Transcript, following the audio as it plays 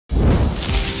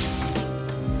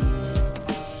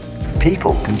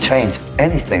people can change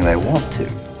anything they want to.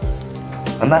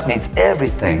 And that means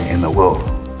everything in the world.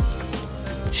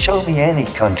 Show me any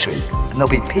country, and there'll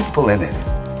be people in it.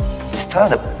 It's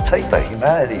time to take the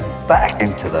humanity back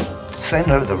into the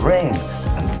center of the ring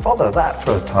and follow that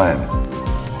for a time.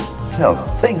 You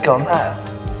know, think on that.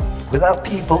 Without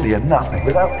people, you're nothing.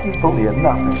 Without people, you're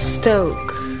nothing.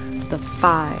 Stoke the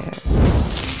fire.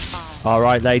 All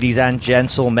right, ladies and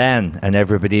gentlemen, and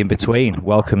everybody in between,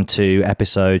 welcome to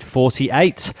episode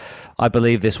 48. I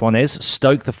believe this one is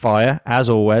Stoke the Fire. As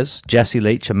always, Jesse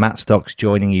Leach and Matt Stocks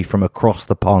joining you from across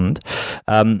the pond.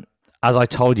 As I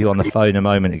told you on the phone a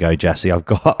moment ago, Jesse, I've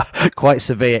got quite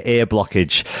severe ear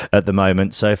blockage at the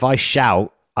moment. So if I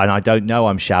shout and I don't know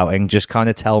I'm shouting, just kind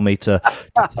of tell me to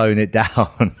tone it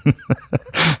down.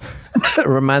 It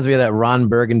reminds me of that Ron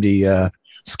Burgundy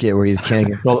skit where he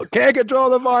can't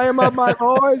control the volume of my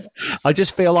voice. I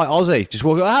just feel like Ozzy, just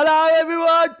walking, hello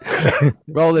everyone,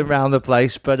 rolling around the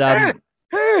place. But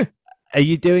are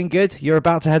you doing good? You're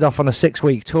about to head off on a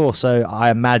 6-week tour, so I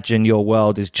imagine your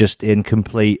world is just in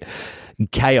complete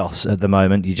chaos at the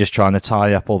moment. You're just trying to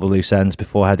tie up all the loose ends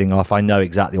before heading off. I know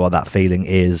exactly what that feeling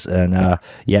is, and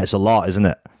yeah, it's a lot, isn't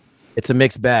it? It's a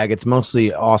mixed bag. It's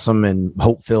mostly awesome and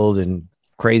hope-filled and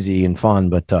crazy and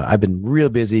fun, but I've been real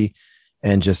busy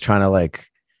and just trying to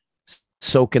like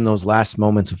soak in those last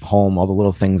moments of home, all the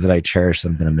little things that I cherish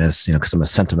I'm going to miss, you know, because I'm a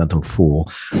sentimental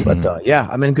fool. But yeah,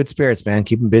 I'm in good spirits, man.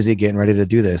 Keeping busy, getting ready to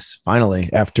do this.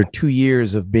 Finally, after 2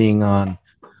 years of being on,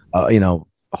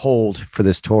 hold for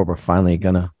this tour, we're finally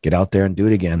going to get out there and do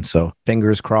it again. So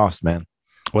fingers crossed, man.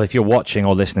 Well, if you're watching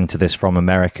or listening to this from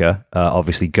America,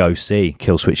 obviously go see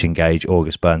Killswitch Engage,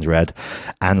 August Burns Red,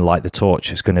 and Light the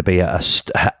Torch. It's going to be a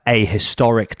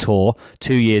historic tour,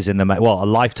 2 years in the a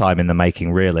lifetime in the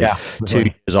making, really. Yeah, 2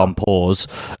 years on pause,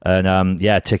 and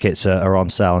yeah, tickets are on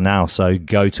sale now. So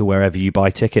go to wherever you buy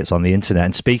tickets on the internet.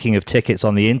 And speaking of tickets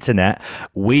on the internet,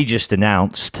 we just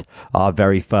announced our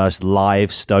very first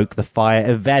live Stoke the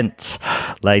Fire event,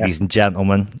 ladies and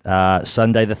gentlemen.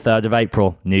 Sunday, the 3rd of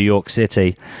April, New York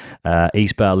City.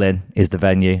 East Berlin is the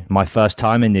venue. My first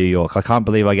time in New York. I can't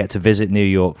believe I get to visit New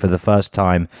York for the first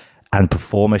time and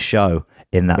perform a show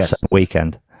in that same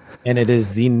weekend. And it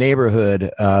is the neighborhood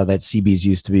that CB's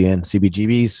used to be in,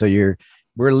 CBGB's. So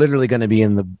we're literally going to be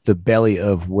in the belly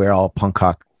of where all punk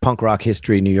rock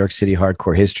history, New York City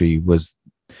hardcore history was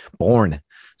born.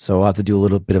 So I'll have to do a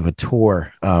little bit of a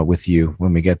tour with you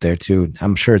when we get there too.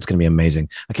 I'm sure it's going to be amazing.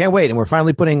 I can't wait. And we're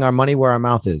finally putting our money where our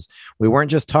mouth is. We weren't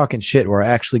just talking shit. We're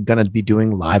actually going to be doing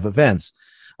live events.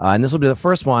 And this will be the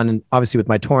first one. And obviously with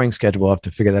my touring schedule, I'll have to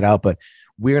figure that out. But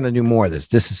we're going to do more of this.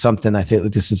 This is something I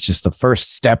think this is just the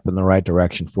first step in the right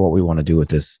direction for what we want to do with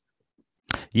this.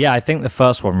 Yeah, I think the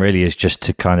first one really is just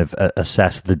to kind of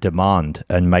assess the demand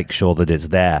and make sure that it's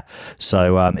there.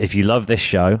 So if you love this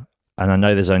show, and I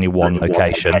know there's only one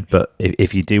location, but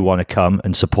if you do want to come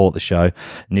and support the show,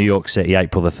 New York City,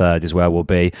 April the 3rd is where we'll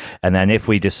be. And then if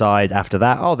we decide after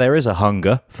that, there is a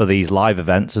hunger for these live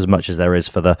events as much as there is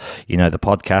for the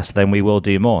podcast, then we will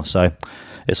do more. So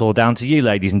it's all down to you,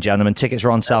 ladies and gentlemen. Tickets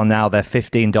are on sale now. They're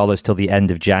 $15 till the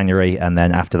end of January. And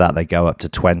then after that, they go up to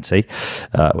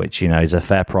 $20, which, is a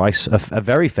fair price, a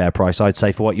very fair price, I'd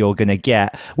say, for what you're going to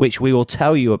get, which we will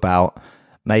tell you about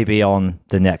maybe on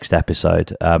the next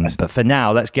episode. But for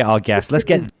now, let's get our guest. Let's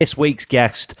get this week's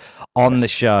guest on the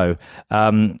show.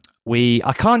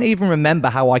 I can't even remember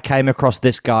how I came across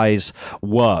this guy's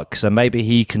work, so maybe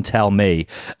he can tell me.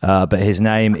 But his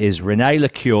name is Rene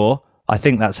Lecour. I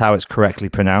think that's how it's correctly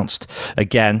pronounced.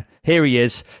 Again, here he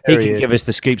is. He can give us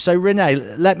the scoop. So,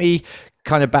 Rene, let me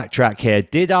kind of backtrack here.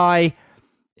 Did I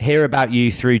hear about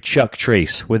you through Chuck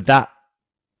Treese? Would that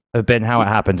have been how it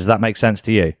happened? Does that make sense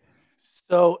to you?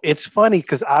 So it's funny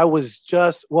because I was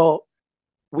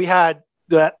we had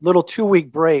that little 2-week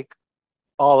break,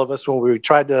 all of us, when we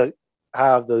tried to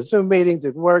have the Zoom meeting,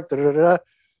 didn't work.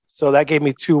 So that gave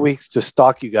me 2 weeks to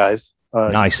stalk you guys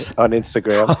nice on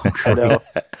Instagram.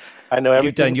 I know everything.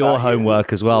 You've done your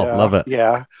homework as well. Yeah, love it.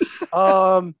 Yeah.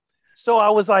 So I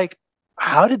was like,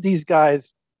 how did these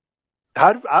guys,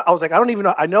 I was like, I don't even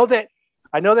know. I know that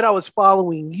I was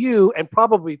following you and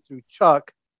probably through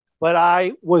Chuck, but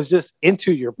I was just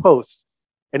into your posts,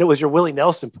 and it was your Willie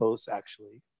Nelson post,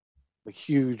 actually. A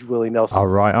huge Willie Nelson. Oh,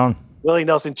 right on. Willie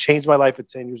Nelson changed my life at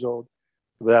 10 years old.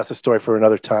 But that's a story for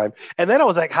another time. And then I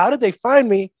was like, how did they find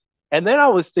me? And then I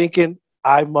was thinking,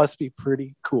 I must be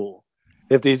pretty cool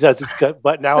if these judges cut.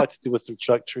 But now it was through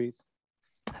Chuck Treese,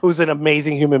 who's an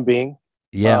amazing human being.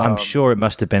 Yeah, I'm sure it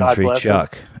must have been God through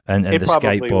Chuck and the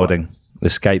skateboarding. Was. The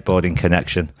skateboarding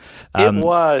connection. It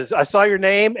was. I saw your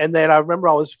name, and then I remember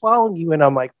I was following you, and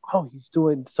I'm like, oh, he's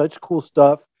doing such cool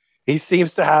stuff. He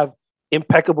seems to have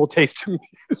impeccable taste in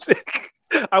music.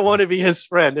 I want to be his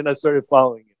friend, and I started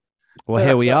following him. Well,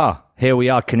 here we are. Here we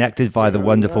are, connected via the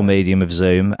wonderful medium of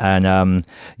Zoom. And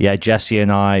yeah, Jesse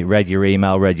and I read your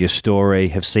email, read your story,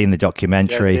 have seen the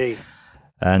documentary. Jesse.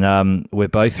 And we're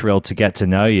both thrilled to get to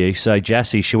know you. So,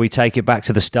 Jesse, should we take it back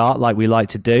to the start like we like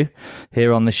to do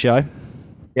here on the show?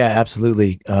 Yeah,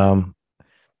 absolutely.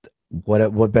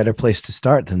 What better place to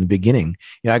start than the beginning?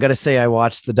 I got to say, I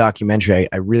watched the documentary.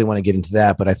 I really want to get into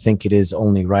that, but I think it is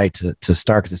only right to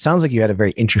start because it sounds like you had a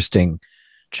very interesting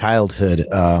childhood.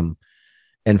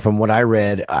 And from what I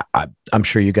read, I'm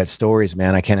sure you got stories,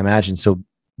 man. I can't imagine. So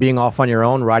being off on your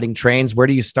own, riding trains, where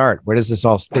do you start? Where does this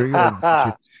all start?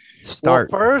 Well,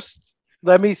 first,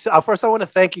 I want to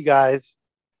thank you guys.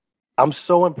 I'm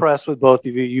so impressed with both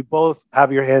of you. You both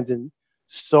have your hands in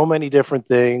so many different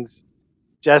things.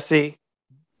 Jesse,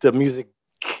 the music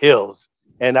kills.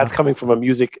 And that's coming from a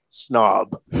music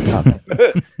snob.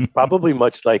 Probably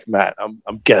much like Matt,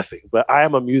 I'm guessing. But I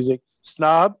am a music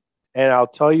snob. And I'll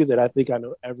tell you that I think I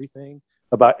know everything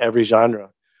about every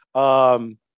genre.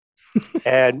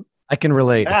 And I can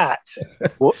relate. Matt,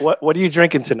 what are you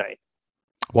drinking tonight?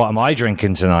 What am I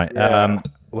drinking tonight? Yeah.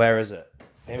 Where is it?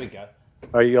 Here we go.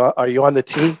 Are you on the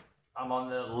tea? I'm on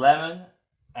the lemon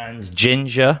and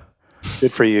ginger.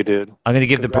 Good for you, dude. I'm going to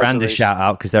give the brand a shout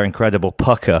out because they're incredible.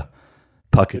 Pucker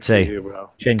Good tea. for you, bro.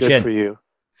 Chin, Good chin. for you.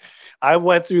 I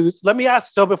went through this. Let me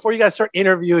ask. So before you guys start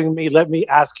interviewing me, let me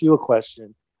ask you a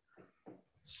question.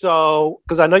 So,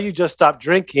 because I know you just stopped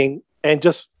drinking, and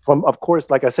just from, of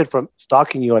course, like I said, from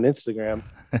stalking you on Instagram,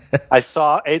 I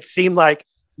saw it seemed like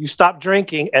you stopped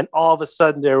drinking, and all of a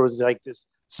sudden there was like this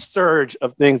surge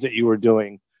of things that you were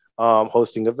doing,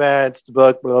 hosting events, the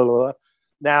book, blah, blah, blah.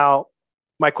 Now,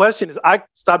 my question is, I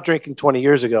stopped drinking 20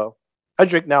 years ago. I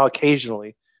drink now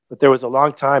occasionally, but there was a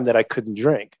long time that I couldn't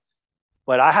drink.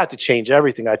 But I had to change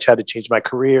everything. I tried to change my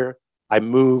career. I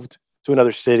moved to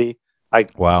another city. I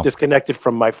disconnected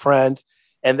from my friends.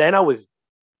 And then I was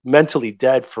mentally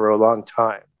dead for a long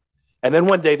time. And then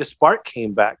one day the spark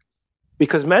came back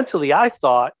because mentally I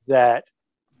thought that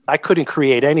I couldn't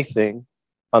create anything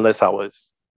unless I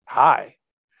was high.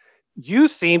 You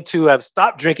seem to have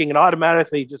stopped drinking and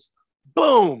automatically just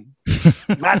boom,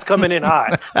 Matt's coming in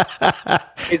high.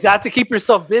 Is that to keep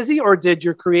yourself busy or did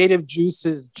your creative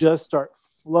juices just start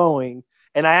flowing?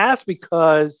 And I ask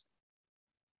because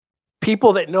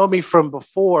people that know me from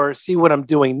before see what I'm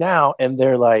doing now and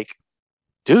they're like,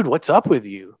 dude, what's up with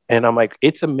you? And I'm like,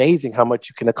 it's amazing how much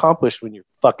you can accomplish when you're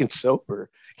fucking sober.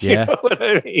 You know what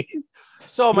I mean?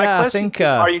 So my question is,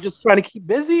 are you just trying to keep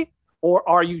busy or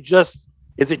are you just,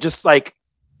 is it just like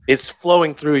it's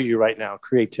flowing through you right now,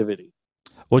 creativity?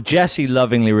 Well, Jesse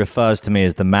lovingly refers to me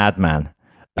as the madman.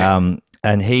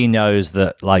 And he knows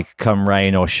that, like, come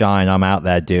rain or shine, I'm out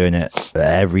there doing it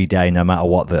every day, no matter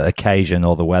what the occasion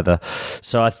or the weather.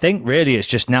 So I think really it's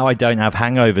just now I don't have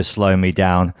hangovers slow me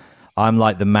down. I'm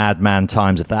like the madman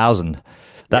times 1,000.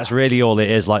 That's really all it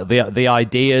is. Like the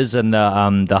ideas and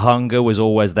the hunger was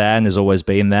always there and has always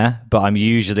been there. But I'm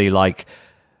usually like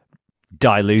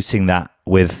diluting that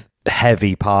with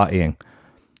heavy partying.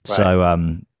 Right.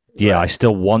 So, yeah, right. I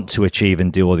still want to achieve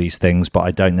and do all these things, but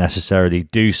I don't necessarily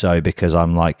do so because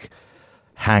I'm like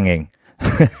hanging.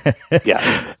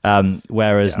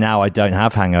 Whereas now I don't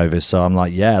have hangovers, so I'm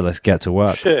like, yeah, let's get to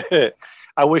work.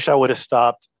 I wish I would have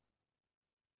stopped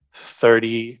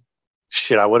 30.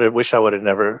 Shit, I wish I would have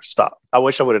never stopped. I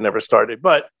wish I would have never started,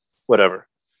 but whatever.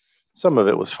 Some of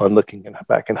it was fun looking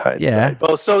back in hindsight. Yeah.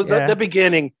 Oh, so the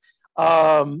beginning,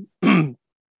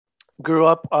 grew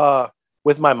up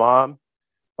with my mom.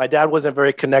 My dad wasn't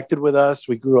very connected with us.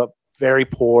 We grew up very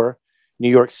poor. New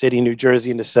York City, New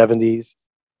Jersey in the 70s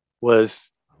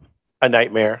was a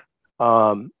nightmare.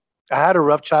 I had a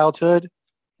rough childhood,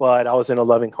 but I was in a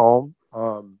loving home.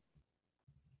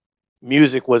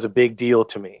 Music was a big deal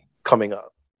to me coming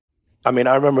up. I mean,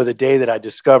 I remember the day that I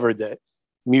discovered that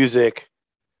music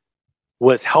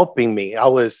was helping me.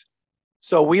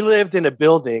 So we lived in a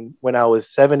building when I was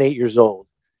 7, 8 years old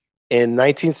in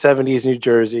 1970s New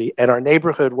Jersey, and our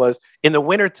neighborhood was, in the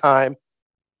wintertime,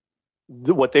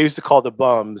 what they used to call the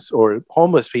bums or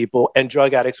homeless people and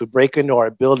drug addicts would break into our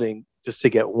building just to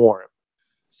get warm.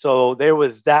 So there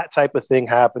was that type of thing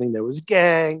happening. There was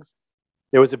gangs.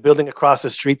 There was a building across the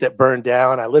street that burned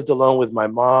down. I lived alone with my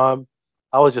mom.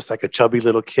 I was just like a chubby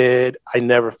little kid. I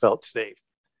never felt safe.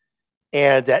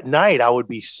 And at night, I would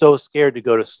be so scared to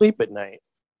go to sleep at night.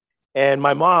 And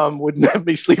my mom wouldn't let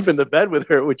me sleep in the bed with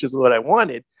her, which is what I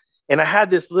wanted. And I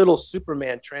had this little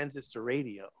Superman transistor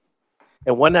radio.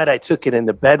 And one night I took it in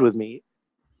the bed with me.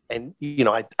 And, you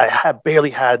know, I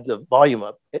barely had the volume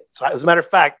up. So as a matter of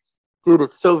fact, Dude,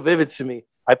 it's so vivid to me.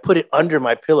 I put it under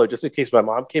my pillow just in case my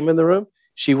mom came in the room.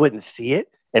 She wouldn't see it.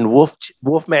 And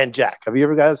Wolfman Jack. Have you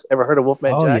ever heard of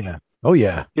Wolfman Jack? Yeah. Oh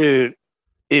yeah. Dude,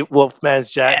 Wolfman's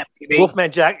Jack. Yeah,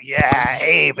 Wolfman Jack. Yeah,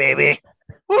 hey baby.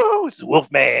 Woo, it's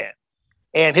Wolfman.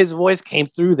 And his voice came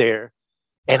through there.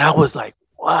 And I was like,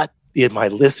 what am I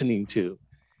listening to?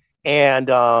 And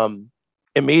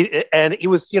he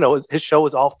was, his show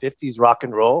was all 50s rock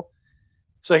and roll.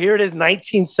 So here it is,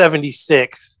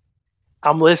 1976.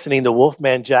 I'm listening to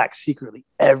Wolfman Jack secretly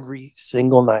every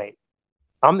single night.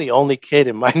 I'm the only kid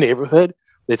in my neighborhood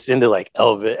that's into like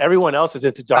Elvis. Everyone else is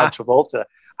into John Travolta.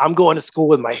 I'm going to school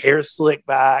with my hair slicked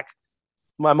back.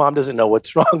 My mom doesn't know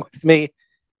what's wrong with me,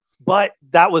 but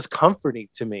that was comforting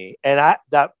to me. And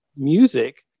that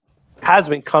music has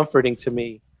been comforting to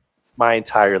me my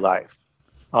entire life.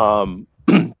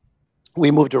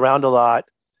 We moved around a lot.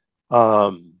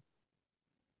 And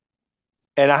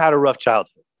I had a rough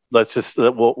childhood.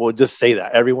 We'll just say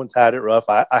that. Everyone's had it rough.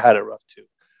 I had it rough too,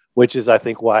 which is, I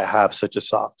think, why I have such a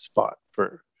soft spot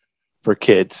for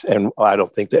kids. And I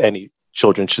don't think that any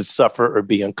children should suffer or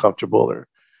be uncomfortable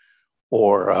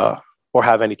or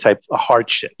have any type of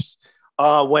hardships.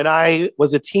 When I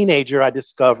was a teenager, I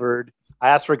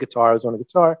asked for a guitar. I was on a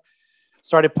guitar,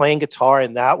 started playing guitar,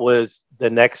 and that was the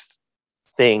next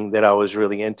thing that I was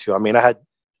really into. I mean, I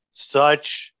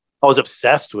was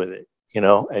obsessed with it,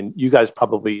 and you guys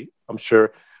probably, I'm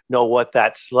sure, know what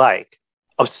that's like.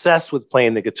 Obsessed with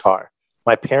playing the guitar.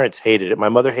 My parents hated it. My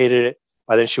mother hated it.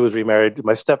 By then she was remarried.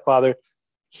 My stepfather,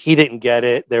 he didn't get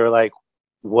it. They were like,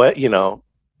 what,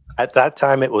 at that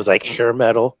time it was like hair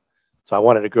metal. So I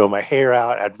wanted to grow my hair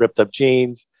out. I had ripped up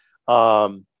jeans.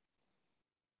 And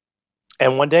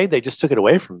one day they just took it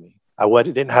away from me. I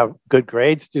didn't have good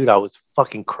grades. Dude, I was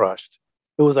fucking crushed.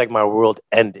 It was like my world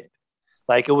ended.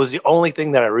 Like, it was the only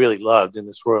thing that I really loved in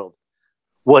this world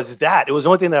was that. It was the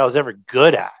only thing that I was ever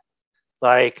good at.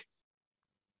 Like,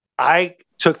 I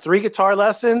took 3 guitar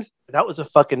lessons. That was a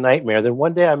fucking nightmare. Then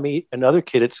one day I meet another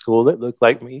kid at school that looked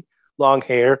like me, long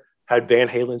hair, had Van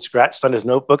Halen scratched on his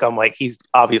notebook. I'm like, he's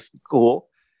obviously cool.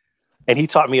 And he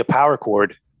taught me a power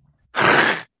chord.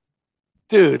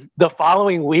 Dude, the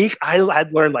following week, I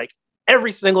had learned like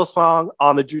every single song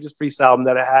on the Judas Priest album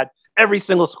that I had, every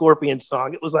single Scorpion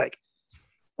song. It was like,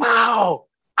 wow,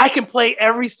 I can play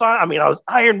every song. I mean, I was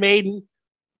Iron Maiden.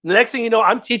 The next thing you know,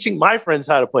 I'm teaching my friends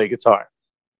how to play guitar.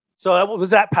 So I was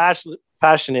that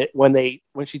passionate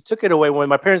when she took it away, when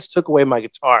my parents took away my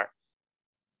guitar.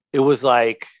 It was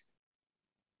like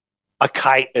a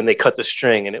kite and they cut the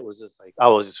string, and it was just like, I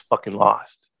was just fucking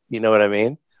lost. You know what I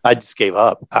mean? I just gave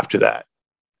up after that.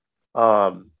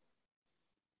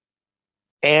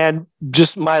 And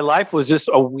just my life was just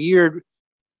a weird.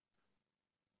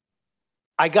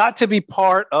 I got to be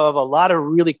part of a lot of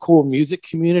really cool music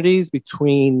communities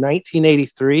between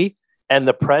 1983 and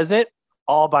the present,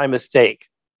 all by mistake.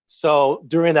 So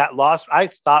during that loss, I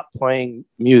stopped playing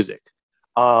music.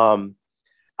 I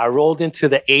rolled into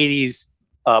the 80s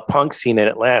punk scene in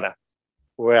Atlanta,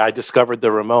 where I discovered the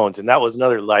Ramones, and that was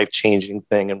another life-changing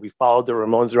thing. And we followed the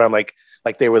Ramones around like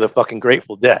they were the fucking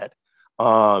Grateful Dead.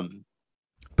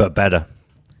 But better.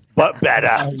 But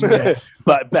better.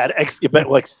 But better.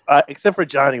 Except for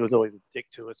Johnny, was always a dick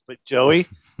to us. But Joey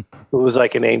was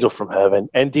like an angel from heaven.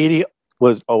 And Dee Dee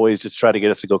was always just trying to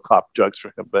get us to go cop drugs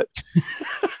for him. But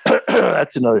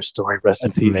that's another story. Rest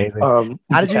in peace.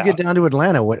 How did you get down to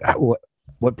Atlanta? What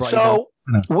brought you down?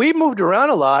 We moved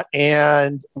around a lot,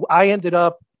 and I ended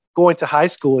up going to high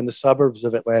school in the suburbs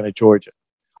of Atlanta, Georgia.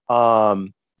 By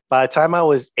the time I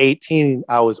was 18,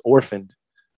 I was orphaned.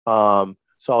 So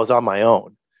I was on my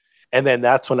own. And then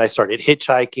that's when I started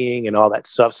hitchhiking and all that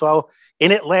stuff. So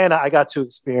in Atlanta, I got to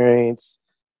experience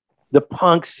the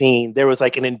punk scene. There was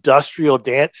like an industrial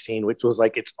dance scene, which was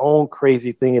like its own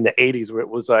crazy thing in the 80s, where it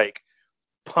was like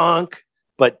punk,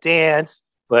 but dance,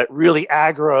 but really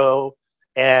aggro.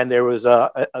 And there was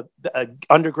a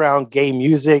underground gay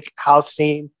music house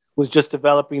scene was just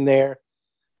developing there.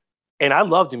 And I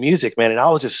loved the music, man. And I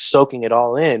was just soaking it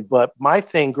all in. But my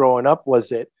thing growing up was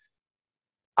that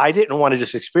I didn't want to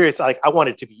just experience it. Like, I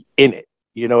wanted to be in it.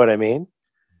 You know what I mean?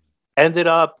 Ended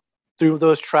up through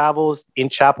those travels in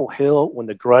Chapel Hill when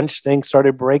the grunge thing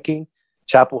started breaking.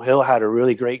 Chapel Hill had a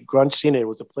really great grunge scene. It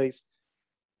was a place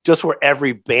just where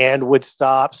every band would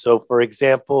stop. So, for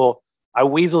example, I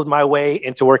weaseled my way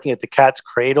into working at the Cat's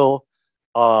Cradle,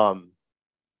 doing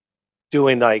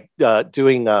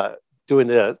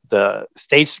the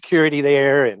stage security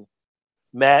there, and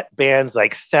met bands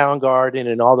like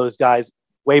Soundgarden and all those guys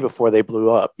way before they blew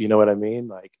up. You know what I mean?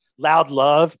 Like Loud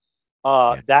Love,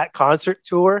 that concert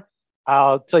tour.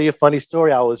 I'll tell you a funny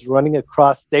story. I was running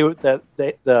across. Our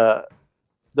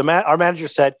manager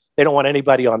said they don't want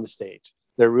anybody on the stage.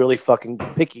 They're really fucking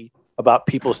picky about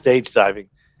people stage diving.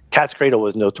 Cat's Cradle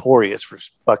was notorious for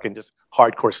fucking just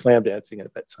hardcore slam dancing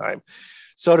at that time.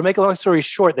 So to make a long story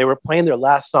short, they were playing their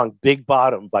last song, Big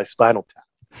Bottom by Spinal Tap.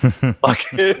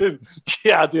 Fucking,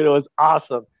 yeah, dude, it was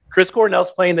awesome. Chris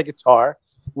Cornell's playing the guitar,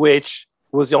 which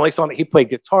was the only song that he played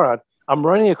guitar on. I'm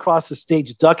running across the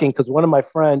stage ducking because one of my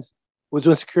friends was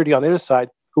doing security on the other side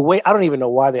who weighed, I don't even know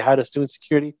why they had us doing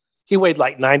security. He weighed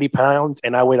like 90 pounds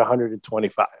and I weighed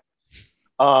 125.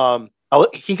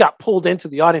 He got pulled into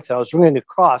the audience and I was running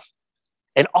across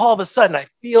and all of a sudden I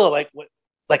feel like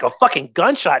a fucking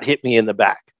gunshot hit me in the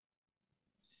back.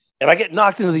 And I get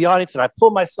knocked into the audience and I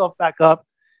pull myself back up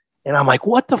and I'm like,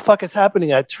 what the fuck is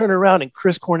happening? I turn around and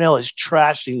Chris Cornell is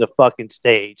trashing the fucking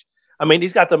stage. I mean,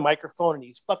 he's got the microphone and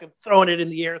he's fucking throwing it in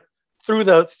the air through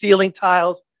the ceiling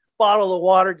tiles, bottle of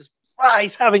water, just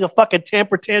he's having a fucking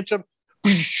temper tantrum,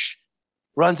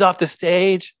 runs off the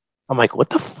stage. I'm like, what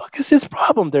the fuck is his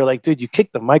problem? They're like, dude, you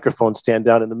kicked the microphone stand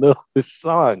down in the middle of this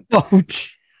song. Oh,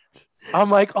 shit. I'm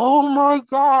like, oh my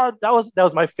God. That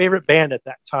was my favorite band at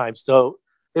that time. So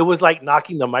it was like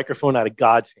knocking the microphone out of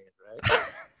God's hand, right?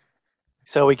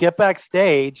 So we get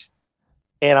backstage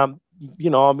and I'm, me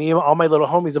and all my little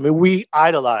homies, I mean, we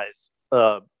idolize,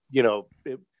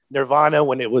 Nirvana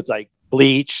when it was like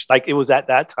Bleach, like it was at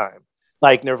that time.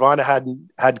 Like Nirvana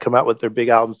hadn't come out with their big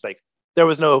albums. Like there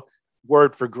was no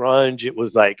word for grunge. It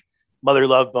was like Mother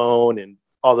Love Bone and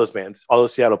all those bands, all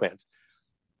those Seattle bands.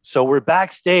 So we're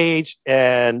backstage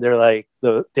and they're like,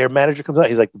 their manager comes out.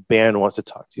 He's like, the band wants to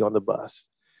talk to you on the bus.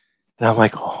 And I'm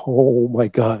like, oh my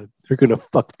God, they're going to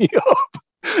fuck me up.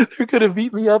 They're going to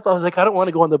beat me up. I was like, I don't want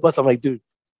to go on the bus. I'm like, dude,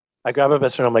 I grabbed my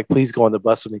best friend. I'm like, please go on the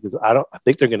bus with me because I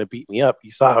think they're going to beat me up.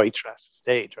 You saw how he trashed the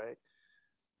stage, right?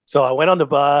 So I went on the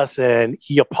bus and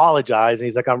he apologized. And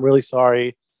he's like, I'm really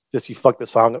sorry. Just you fucked the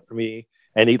song up for me.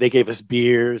 And they gave us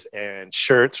beers and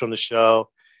shirts from the show.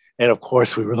 And of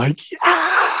course we were like,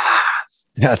 yes.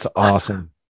 That's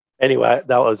awesome. Anyway,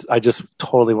 I just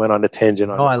totally went on a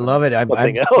tangent on I love it.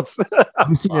 Something else.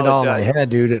 I'm seeing it all in my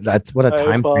head, dude. That's what a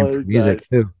time frame for music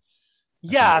too.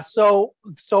 Yeah. So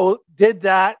did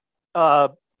that,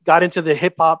 got into the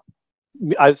hip hop.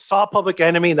 I saw Public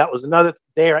Enemy, and that was another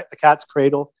there at the Cat's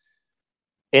Cradle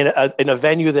in a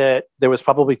venue that there was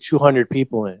probably 200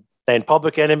 people in. And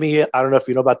Public Enemy, I don't know if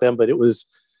you know about them, but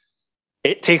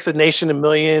It Takes a Nation of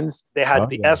Millions. They had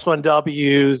the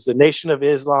S1Ws, the Nation of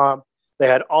Islam. They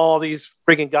had all these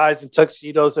freaking guys in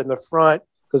tuxedos in the front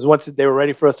because once they were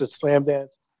ready for us to slam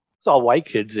dance, it's all white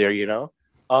kids there,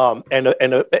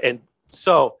 and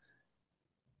so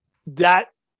that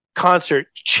concert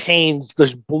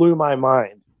just blew my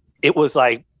mind. It was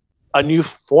like a new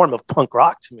form of punk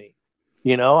rock to me,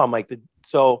 I'm like,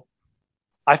 so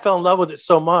I fell in love with it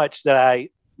so much that I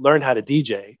learned how to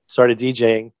DJ, started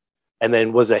DJing, and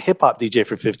then was a hip hop DJ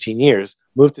for 15 years,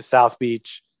 moved to South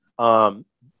Beach,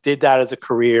 did that as a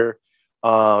career,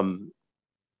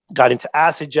 got into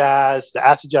acid jazz, the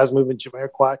acid jazz movement,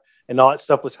 Jamiroquai, and all that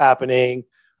stuff was happening.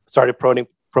 Started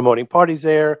promoting parties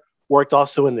there. Worked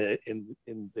also in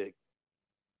the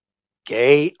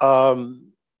gay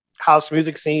house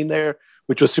music scene there,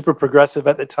 which was super progressive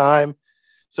at the time.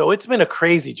 So it's been a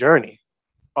crazy journey.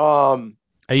 Are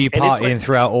you partying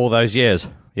throughout all those years?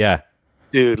 Yeah,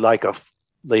 dude, I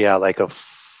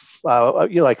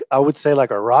would say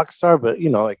like a rock star, but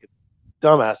like a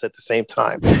dumbass at the same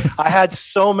time. I had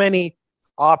so many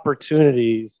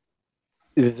opportunities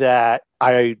that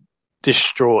I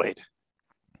destroyed.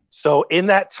 So in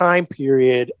that time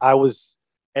period, I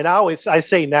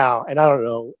say now, and I don't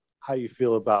know how you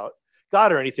feel about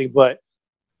God or anything, but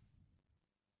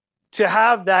to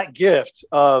have that gift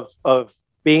of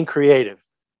being creative,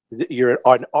 you're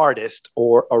an artist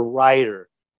or a writer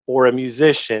or a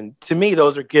musician. To me,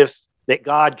 those are gifts that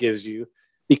God gives you,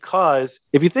 because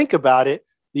if you think about it,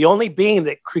 the only being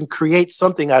that can create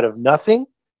something out of nothing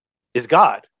is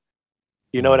God.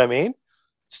 You know what I mean?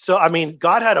 So, I mean,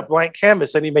 God had a blank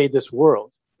canvas and he made this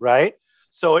world, right?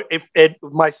 So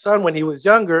my son, when he was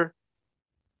younger,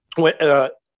 when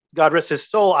God rest his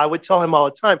soul, I would tell him all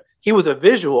the time, he was a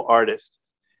visual artist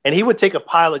and he would take a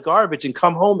pile of garbage and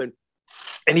come home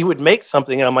and he would make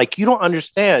something. And I'm like, you don't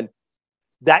understand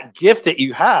that gift that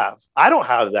you have. I don't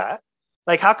have that.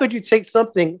 Like, how could you take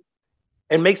something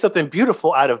and make something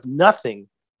beautiful out of nothing?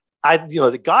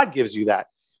 That God gives you that.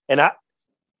 And I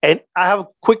have a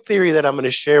quick theory that I'm going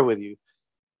to share with you.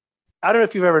 I don't know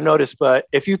if you've ever noticed, but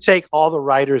if you take all the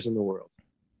writers in the world,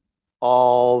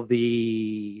 all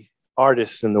the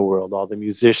artists in the world, all the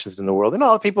musicians in the world, and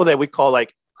all the people that we call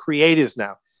like creatives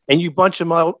now, and you bunch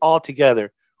them all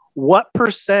together, what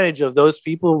percentage of those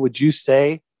people would you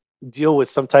say deal with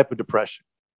some type of depression?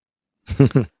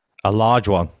 A large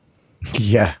one.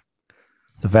 Yeah.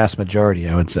 The vast majority,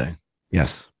 I would say.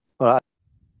 Yes.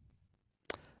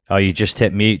 Oh, you just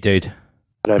hit mute, dude.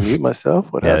 Did I mute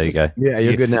myself? What Yeah, happened? there you go. Yeah,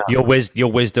 you're good now. Your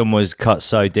wisdom was cut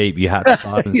so deep you had to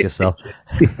silence yourself.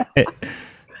 Are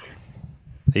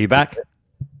you back?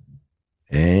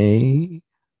 Hey.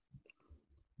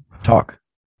 Talk.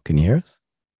 Can you hear us?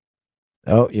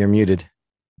 Oh, you're muted.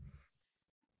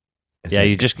 Yeah,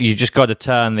 you just got to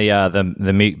turn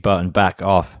the mute button back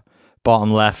off.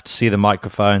 Bottom left, see the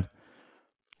microphone.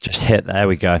 Just hit. There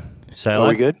we go. Say hello. Are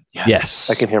we good? Yes.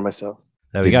 I can hear myself.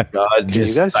 There we go. God Can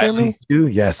you guys hear me? You?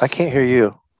 Yes. I can't hear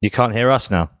you. You can't hear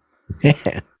us now,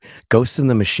 Ghost in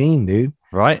the machine, dude.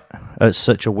 right? That's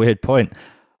such a weird point.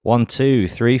 1, 2,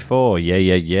 3, 4.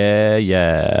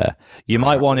 Yeah. You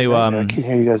might want to I can't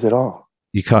hear you guys at all.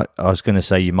 You can't. I was going to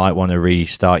say you might want to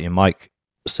restart your mic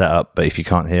setup, but if you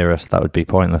can't hear us, that would be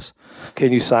pointless.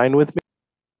 Can you sign with me?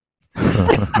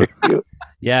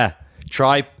 Yeah,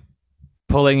 try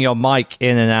pulling your mic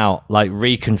in and out, like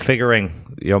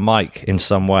reconfiguring your mic in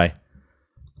some way.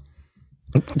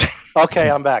 Okay,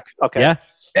 I'm back. Okay. Yeah.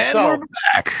 And So- we're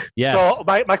back. Yes. So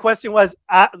my question was,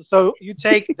 so you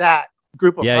take that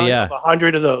group of, Yeah.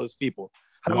 100 of those people.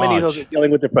 How many of those Large. are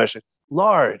dealing with depression?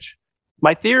 Large.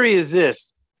 My theory is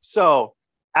this. So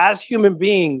as human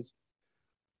beings,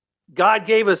 God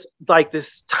gave us like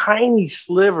this tiny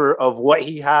sliver of what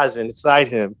he has inside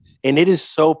him. And it is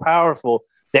so powerful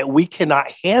that we cannot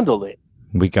handle it.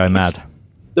 We go mad.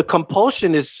 The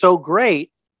compulsion is so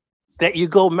great that you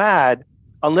go mad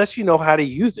unless you know how to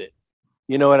use it.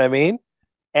 You know what I mean?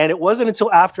 And it wasn't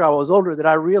until after I was older that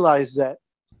I realized that.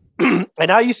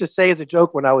 And I used to say as a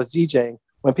joke when I was DJing,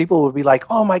 when people would be like,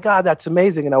 oh my God, that's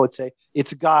amazing. And I would say,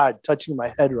 it's God touching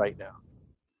my head right now.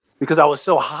 Because I was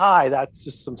so high, that's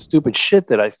just some stupid shit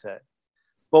that I said.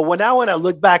 But when I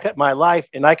look back at my life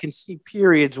and I can see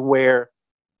periods where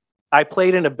I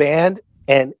played in a band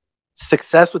and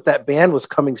success with that band was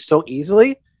coming so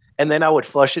easily, and then I would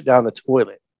flush it down the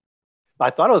toilet.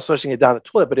 I thought I was flushing it down the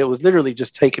toilet, but it was literally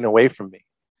just taken away from me.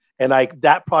 And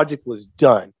that project was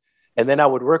done. And then I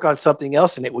would work on something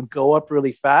else and it would go up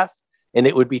really fast and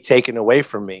it would be taken away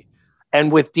from me.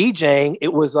 And with DJing,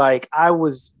 it was like I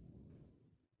was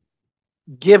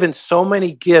given so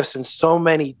many gifts and so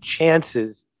many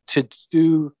chances to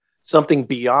do something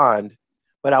beyond,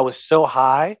 but I was so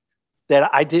high that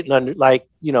I didn't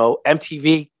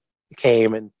MTV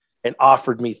came and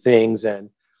offered me things and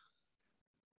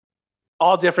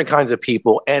all different kinds of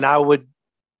people. And I would,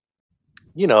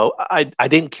 I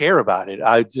didn't care about it.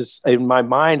 I just, in my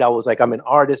mind, I was like, I'm an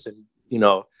artist and,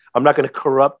 I'm not going to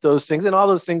corrupt those things. And all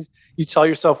those things you tell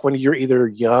yourself when you're either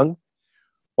young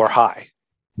or high.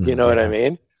 You know what I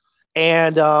mean?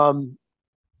 And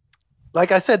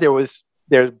like I said, there's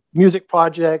music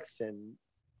projects and,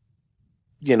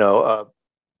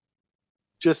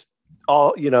 just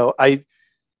all,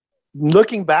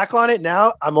 looking back on it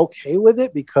now, I'm okay with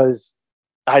it because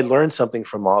I learned something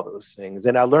from all those things.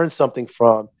 And I learned something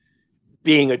from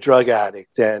being a drug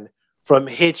addict and from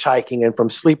hitchhiking and from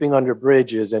sleeping under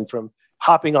bridges and from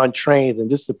hopping on trains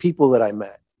and just the people that I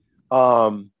met.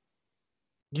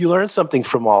 You learn something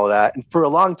from all of that. And for a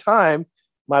long time,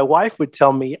 my wife would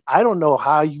tell me, I don't know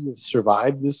how you have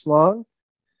survived this long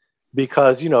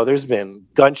because, there's been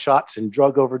gunshots and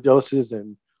drug overdoses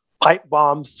and pipe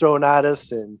bombs thrown at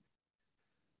us and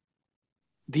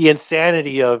the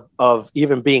insanity of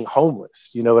even being homeless,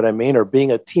 you know what I mean? Or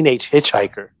being a teenage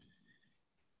hitchhiker.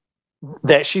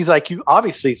 That she's like,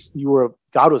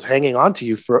 God was hanging on to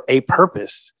you for a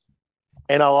purpose.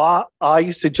 And I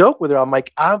used to joke with her. I'm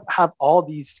like, I have all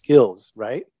these skills,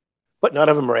 right? But none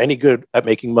of them are any good at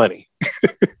making money.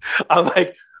 I'm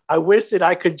like, I wish that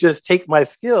I could just take my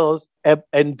skills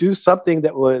and do something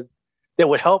that would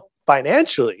help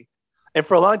financially. And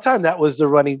for a long time, that was the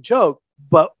running joke.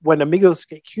 But when Amigo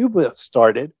Skate Cuba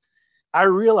started, I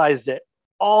realized that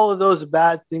all of those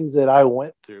bad things that I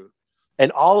went through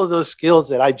and all of those skills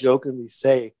that I jokingly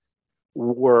say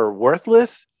were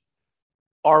worthless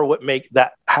are what make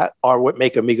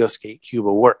Amigo Skate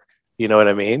Cuba work. You know what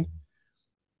I mean?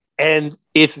 And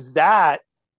it's that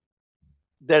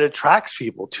attracts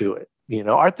people to it.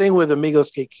 Our thing with Amigo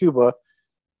Skate Cuba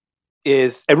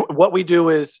is, and what we do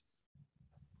is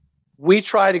we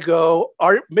try to go,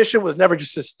 our mission was never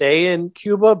just to stay in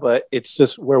Cuba, but it's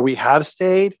just where we have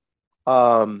stayed.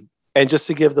 And just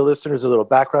to give the listeners a little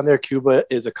background there, Cuba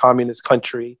is a communist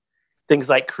country. Things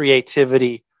like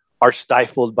creativity are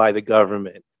stifled by the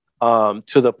government to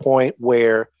the point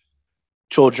where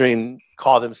children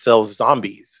call themselves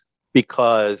zombies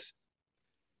because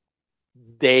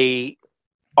they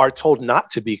are told not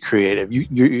to be creative.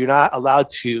 You're not allowed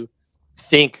to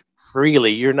think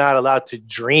freely. You're not allowed to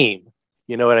dream.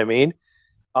 You know what I mean?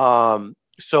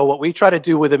 So what we try to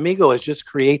do with Amigo is just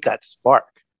create that spark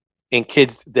in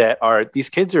kids these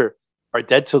kids are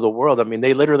dead to the world. I mean,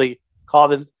 they literally call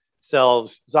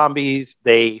themselves zombies.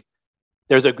 There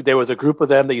was a group of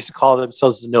them that used to call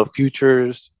themselves the No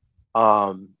Futures.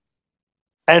 And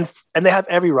they have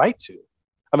every right to.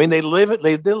 I mean, they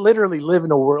literally live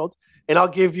in a world. And I'll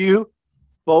give you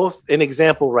both an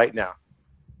example right now.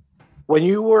 When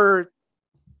you were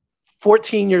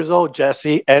 14 years old,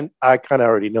 Jesse, and I kind of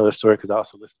already know the story because I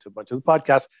also listened to a bunch of the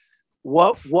podcasts.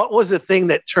 What was the thing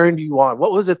that turned you on?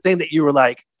 What was the thing that you were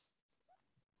like,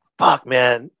 fuck,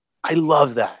 man, I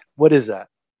love that. What is that?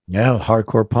 Yeah,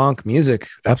 hardcore punk music.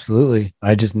 Absolutely.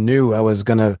 I just knew I was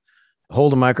going to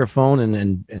hold a microphone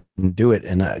and do it.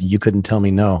 And you couldn't tell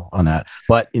me no on that.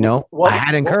 But, I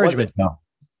had encouragement.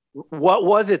 What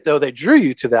was it, though, that drew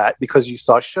you to that? Because you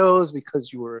saw shows,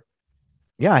 because you were...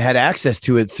 Yeah, I had access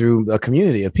to it through a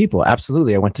community of people.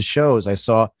 Absolutely. I went to shows. I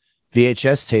saw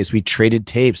VHS tapes. We traded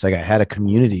tapes. Like I had a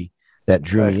community that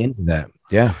drew me into that.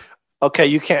 Yeah. Okay,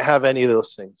 you can't have any of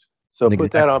those things. So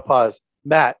put that on pause.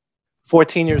 Matt,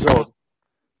 14 years old.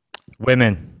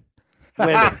 Women.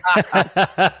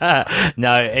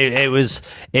 No, it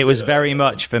was very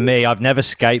much for me. I've never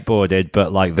skateboarded,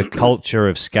 but like the culture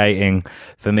of skating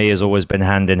for me has always been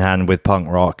hand in hand with punk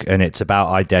rock, and it's about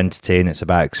identity and it's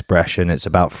about expression. It's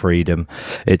about freedom.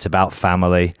 It's about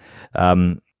family.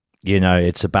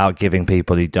 It's about giving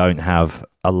people who don't have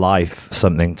a life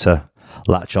something to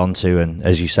latch onto, and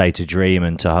as you say, to dream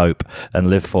and to hope and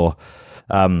live for.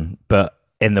 But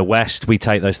in the West, we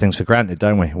take those things for granted,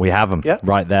 don't we? We have them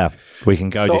right there. We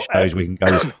can go to shows, we can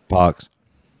go to parks.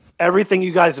 Everything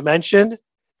you guys mentioned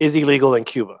is illegal in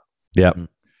Cuba. Yeah.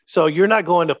 So you're not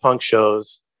going to punk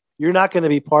shows. You're not going to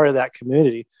be part of that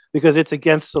community because it's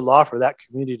against the law for that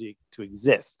community to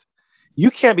exist.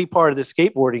 You can't be part of the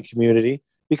skateboarding community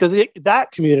because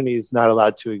that community is not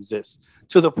allowed to exist,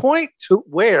 to the point to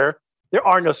where there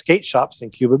are no skate shops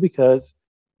in Cuba because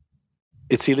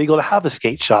it's illegal to have a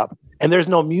skate shop. And there's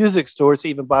no music stores to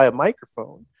even buy a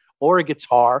microphone or a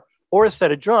guitar or a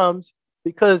set of drums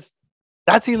because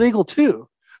that's illegal too.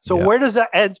 So where does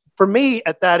that end? For me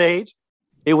at that age,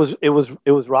 it was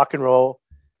rock and roll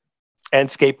and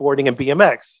skateboarding and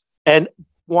BMX and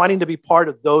wanting to be part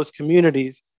of those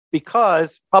communities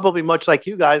because probably much like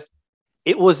you guys,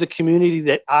 it was a community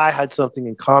that I had something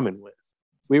in common with.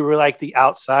 We were like the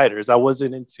outsiders. I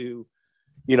wasn't into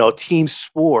team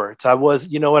sports. I was,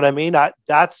 you know what I mean?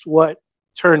 That's what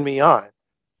turned me on.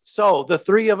 So the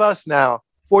three of us now,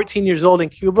 14 years old in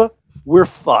Cuba, we're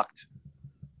fucked.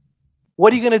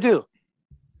 What are you going to do?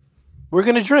 We're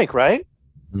going to drink, right?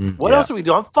 What else do we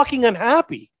do? I'm fucking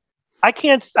unhappy. I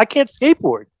can't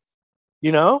skateboard.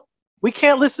 We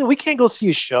can't listen. We can't go see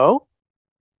a show.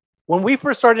 When we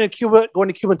first started going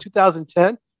to Cuba in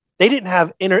 2010, they didn't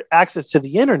have access to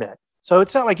the internet. So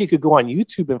it's not like you could go on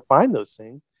YouTube and find those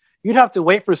things. You'd have to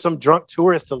wait for some drunk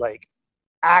tourist to like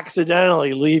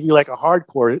accidentally leave you like a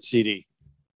hardcore CD.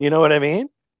 You know what I mean?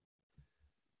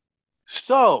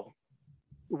 So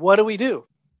what do we do?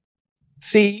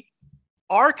 See,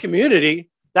 our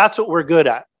community, that's what we're good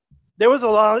at. There's a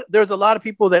lot of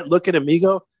people that look at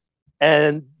Amigo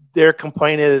and their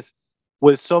complaint is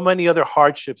with so many other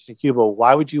hardships in Cuba,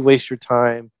 why would you waste your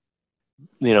time,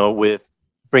 with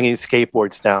bringing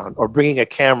skateboards down or bringing a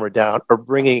camera down or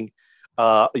bringing,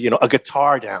 a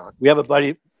guitar down. We have a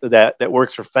buddy that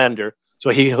works for Fender,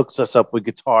 so he hooks us up with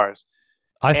guitars.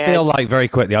 I feel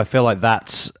like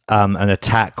that's an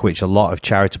attack which a lot of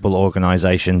charitable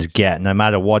organizations get, no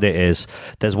matter what it is.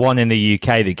 There's one in the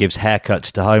UK that gives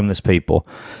haircuts to homeless people.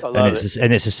 And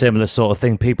it's a similar sort of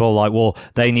thing. People are like, well,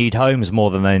 they need homes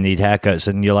more than they need haircuts.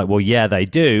 And you're like, well, yeah, they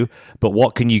do. But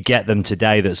what can you get them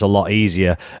today that's a lot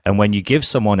easier? And when you give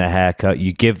someone a haircut,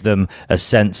 you give them a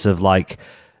sense of like,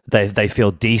 they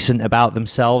feel decent about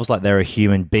themselves, like they're a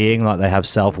human being, like they have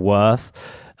self-worth.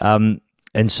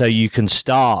 And so you can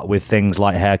start with things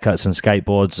like haircuts and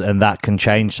skateboards, and that can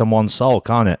change someone's soul,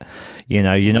 can't it?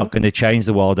 You're not going to change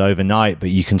the world overnight, but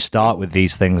you can start with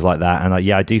these things like that. And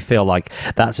I do feel like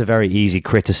that's a very easy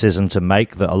criticism to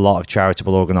make that a lot of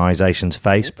charitable organizations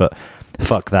face, but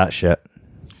fuck that shit.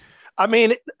 I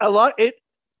mean, over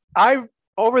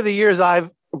the years, I've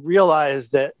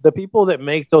realized that the people that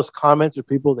make those comments are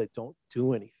people that don't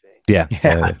do anything. Yeah,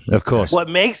 of course. What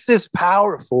makes this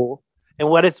powerful, and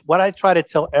what I try to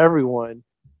tell everyone,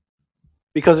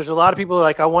 because there's a lot of people who are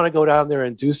like, I want to go down there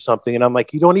and do something. And I'm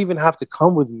like, you don't even have to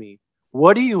come with me.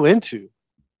 What are you into?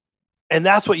 And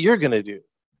that's what you're going to do.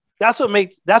 That's what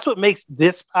makes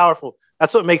this powerful.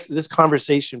 That's what makes this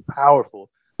conversation powerful.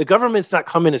 The government's not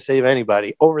coming to save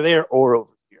anybody over there or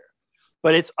over here,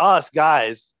 but it's us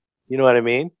guys, you know what I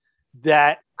mean,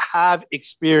 that have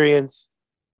experience,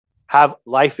 have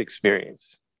life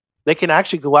experience. They can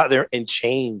actually go out there and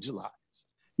change lives.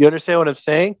 You understand what I'm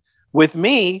saying? With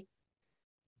me,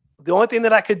 the only thing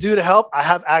that I could do to help, I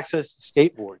have access to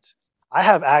skateboards. I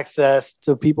have access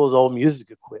to people's old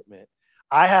music equipment.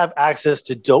 I have access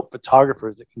to dope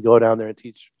photographers that can go down there and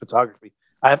teach photography.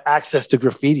 I have access to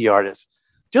graffiti artists,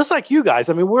 just like you guys.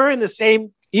 I mean, we're in the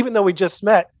same, even though we just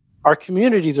met, our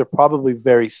communities are probably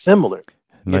very similar.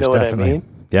 You know what I mean?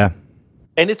 Yeah.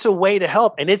 And it's a way to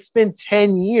help. And it's been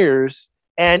 10 years.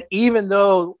 And even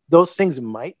though those things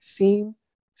might seem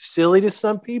silly to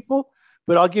some people,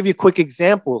 but I'll give you quick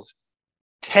examples.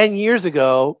 10 years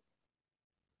ago,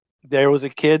 there was a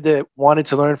kid that wanted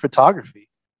to learn photography.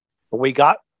 And we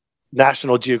got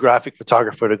National Geographic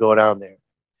photographer to go down there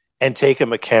and take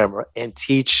him a camera and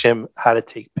teach him how to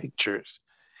take pictures.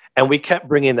 And we kept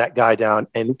bringing that guy down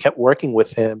and kept working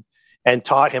with him and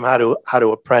taught him how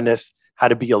to apprentice, how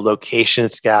to be a location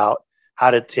scout,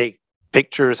 how to take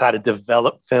pictures, how to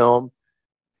develop film.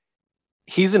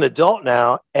 He's an adult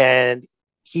now, and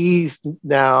he's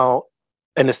now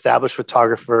an established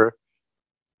photographer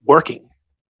working.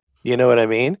 You know what I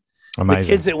mean? Amazing. The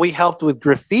kids that we helped with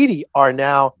graffiti are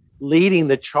now leading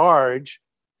the charge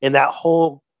in that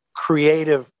whole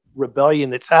creative rebellion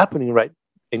that's happening right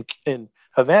in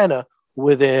Havana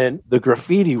within the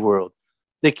graffiti world.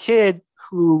 The kid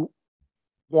who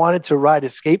wanted to ride a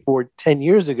skateboard 10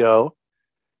 years ago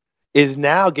is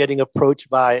now getting approached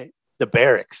by the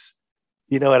barracks.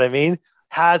 You know what I mean?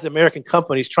 Has American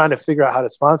companies trying to figure out how to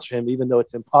sponsor him, even though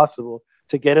it's impossible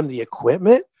to get him the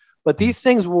equipment. But these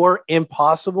things were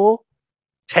impossible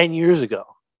 10 years ago.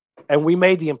 And we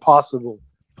made the impossible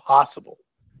possible.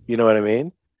 You know what I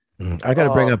mean? I got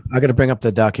to bring up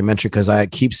the documentary because I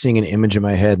keep seeing an image in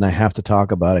my head and I have to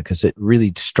talk about it because it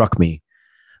really struck me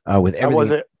with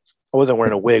everything. I wasn't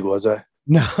wearing a wig, was I?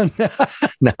 No. Oh,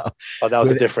 that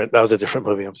was a different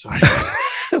movie. I'm sorry.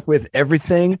 With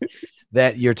everything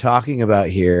that you're talking about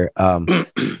here,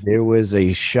 there was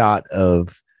a shot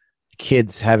of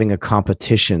kids having a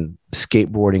competition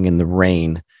skateboarding in the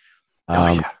rain.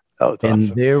 And awesome.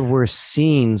 There were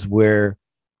scenes where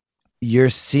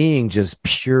you're seeing just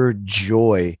pure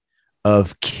joy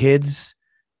of kids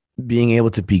being able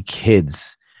to be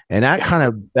kids. And that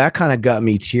kind of got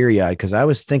me teary-eyed because I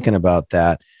was thinking about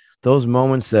that. Those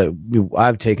moments that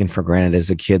I've taken for granted as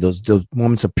a kid, those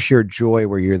moments of pure joy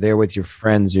where you're there with your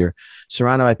friends, you're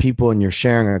surrounded by people and you're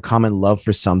sharing a common love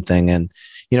for something. And,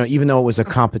 you know, even though it was a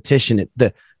competition,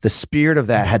 the spirit of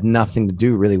that had nothing to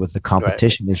do really with the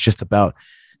competition. Right. It's just about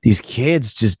these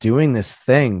kids just doing this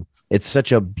thing. It's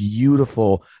such a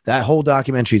beautiful, that whole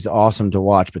documentary is awesome to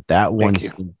watch, but that one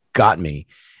got me.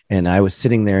 And I was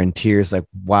sitting there in tears like,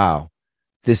 wow,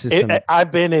 this is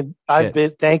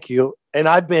thank you. And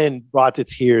I've been brought to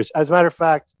tears. As a matter of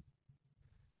fact,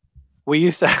 we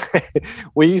used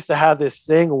to have this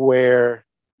thing where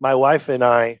my wife and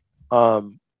I,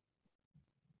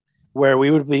 where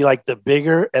we would be like the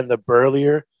bigger and the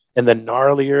burlier and the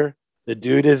gnarlier the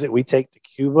dude is that we take to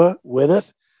Cuba with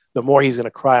us, the more he's going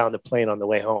to cry on the plane on the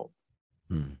way home.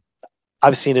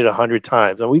 I've seen it 100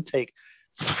 times. And we take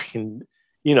fucking,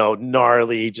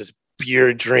 gnarly, just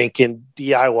beer drinking,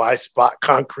 DIY spot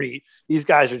concrete. These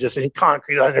guys are just in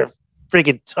concrete. They're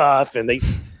freaking tough and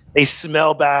they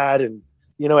smell bad. And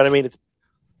you know what I mean?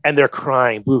 And they're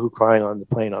crying, boohoo crying on the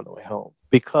plane on the way home.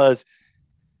 Because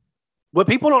what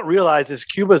people don't realize is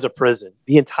Cuba is a prison.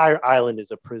 The entire island is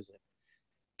a prison.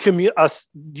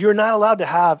 You're not allowed to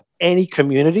have any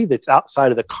community that's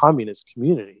outside of the communist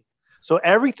community. So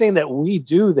everything that we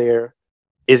do there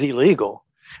is illegal.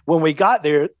 When we got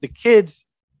there, the kids,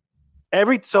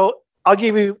 so I'll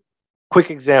give you quick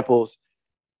examples.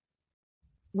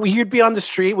 You'd be on the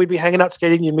street, we'd be hanging out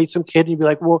skating, you'd meet some kid, and you'd be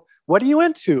like, well, what are you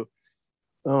into?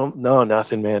 No,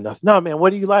 nothing, man. Nothing. No, man,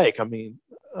 what do you like? I mean,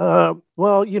 well,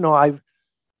 I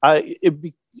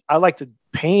like to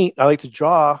paint. I like to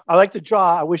draw.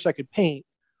 I wish I could paint,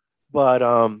 but,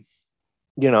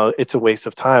 it's a waste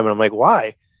of time. And I'm like,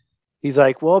 why? He's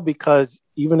like, well, because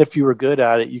even if you were good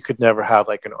at it, you could never have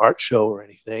like an art show or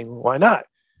anything. Why not?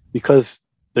 Because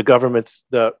the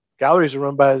galleries are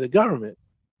run by the government.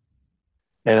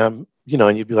 And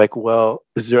and you'd be like, well,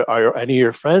 are any of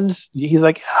your friends? He's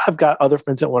like, yeah, I've got other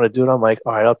friends that want to do it. I'm like,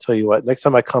 all right, I'll tell you what, next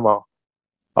time I come, I'll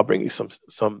bring you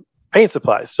some paint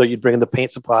supplies. So you'd bring in the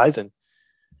paint supplies, and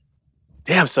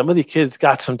damn, some of the kids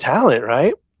got some talent,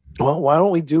 right? Well, why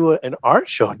don't we do an art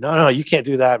show? No, you can't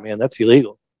do that, man. That's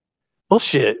illegal.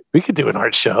 Bullshit. We could do an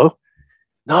art show.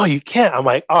 No, you can't. I'm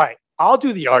like, all right, I'll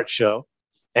do the art show.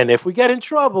 And if we get in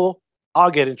trouble,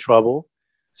 I'll get in trouble.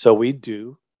 So we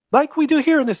do like we do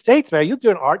here in the States, man. You'll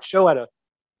do an art show at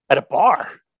a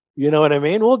bar. You know what I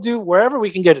mean? We'll do wherever we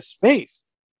can get a space.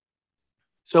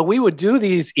 So we would do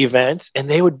these events and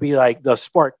they would be like the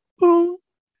spark, boom.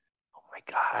 Oh my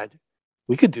God,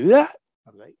 we could do that?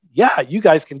 I'm like, yeah, you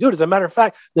guys can do it. As a matter of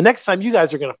fact, the next time you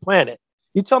guys are going to plan it,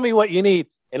 you tell me what you need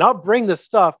and I'll bring the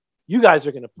stuff. You guys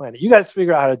are going to plan it. You guys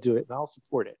figure out how to do it and I'll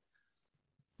support it.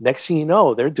 Next thing you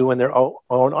know, they're doing their own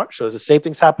art shows. The same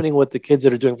thing's happening with the kids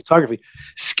that are doing photography.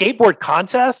 Skateboard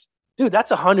contests, dude,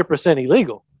 that's 100%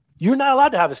 illegal. You're not allowed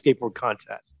to have a skateboard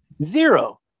contest.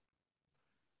 0.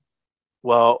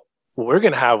 Well, we're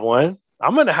going to have one.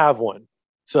 I'm going to have one.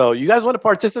 So you guys want to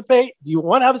participate? Do you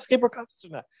want to have a skateboard contest or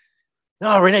not?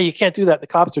 No, Rene, you can't do that. The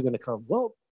cops are going to come.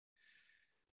 Well,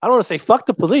 I don't want to say fuck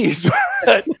the police,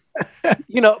 but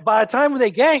by the time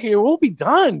they get here, we'll be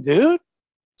done, dude.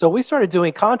 So we started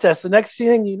doing contests. The next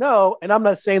thing you know, and I'm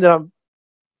not saying that I'm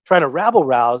trying to rabble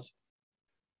rouse,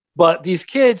 but these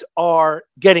kids are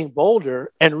getting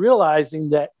bolder and realizing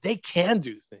that they can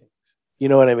do things. You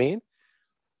know what I mean?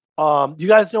 You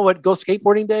guys know what Go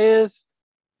Skateboarding Day is?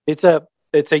 It's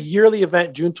a yearly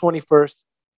event, June 21st,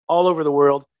 all over the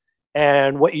world.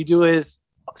 And what you do is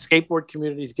skateboard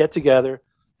communities get together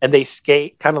and they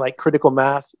skate kind of like critical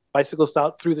mass, bicycle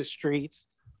style through the streets.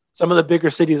 Some of the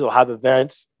bigger cities will have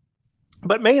events,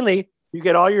 but mainly you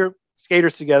get all your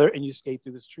skaters together and you skate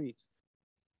through the streets.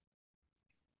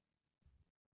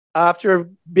 After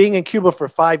being in Cuba for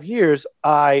 5 years,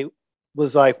 I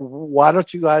was like, why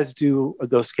don't you guys do a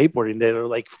Go Skateboarding Day? They're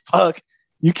like, fuck,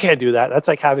 you can't do that. That's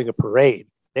like having a parade.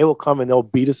 They will come and they'll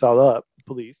beat us all up,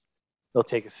 police. They'll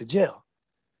take us to jail.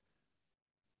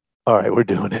 All right, we're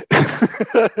doing it.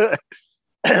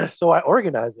 So I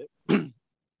organized it.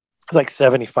 Like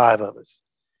 75 of us.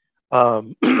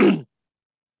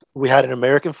 We had an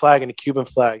American flag and a Cuban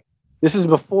flag. This is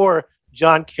before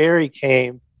John Kerry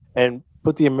came and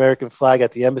put the American flag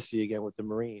at the embassy again with the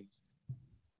Marines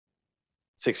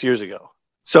 6 years ago.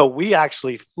 So we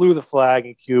actually flew the flag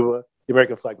in Cuba, the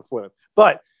American flag before them.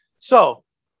 But so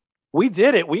we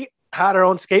did it. We had our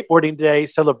own skateboarding day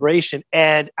celebration.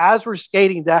 And as we're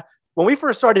skating that, when we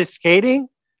first started skating,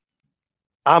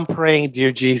 I'm praying,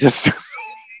 dear Jesus,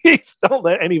 please don't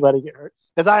let anybody get hurt.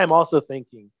 Because I am also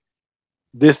thinking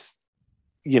this,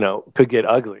 could get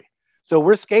ugly. So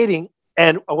we're skating.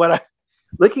 And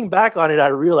looking back on it, I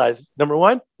realized, number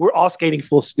one, we're all skating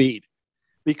full speed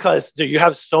because you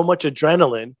have so much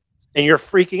adrenaline and you're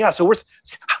freaking out. So we're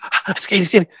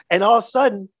skating. And all of a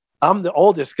sudden, I'm the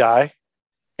oldest guy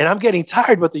and I'm getting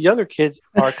tired, but the younger kids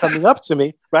are coming up to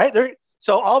me, right?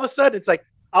 So all of a sudden, it's like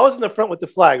I was in the front with the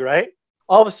flag, right?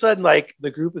 All of a sudden, like the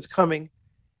group is coming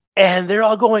and they're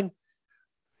all going,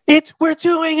 we're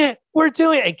doing it.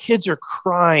 And kids are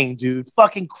crying, dude,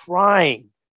 fucking crying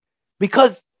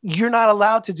because you're not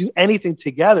allowed to do anything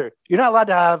together. You're not allowed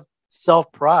to have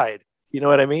self-pride. You know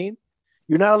what I mean?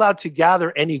 You're not allowed to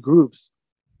gather any groups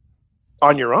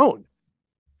on your own.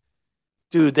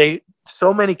 Dude,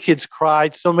 so many kids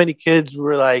cried. So many kids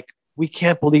were like, we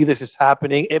can't believe this is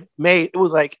happening. It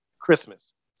was like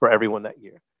Christmas for everyone that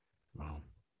year. Wow.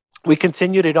 We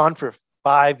continued it on for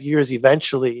 5 years.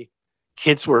 Eventually,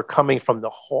 kids were coming from the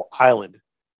whole island,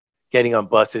 getting on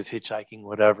buses, hitchhiking,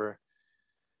 whatever.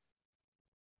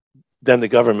 Then the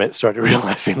government started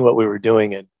realizing what we were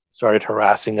doing and started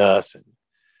harassing us and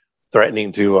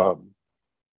threatening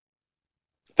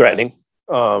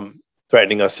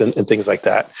us and things like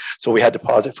that. So we had to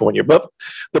pause it for 1 year. But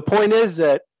the point is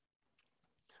that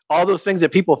all those things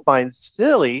that people find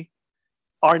silly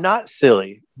are not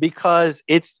silly because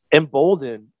it's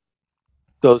emboldened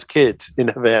those kids in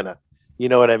Havana. You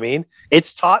know what I mean?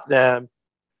 It's taught them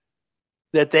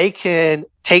that they can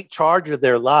take charge of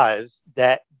their lives,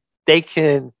 that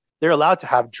they're allowed to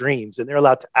have dreams and they're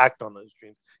allowed to act on those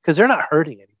dreams because they're not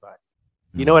hurting anybody.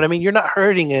 You know what I mean? You're not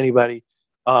hurting anybody,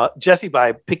 Jesse,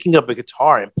 by picking up a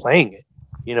guitar and playing it.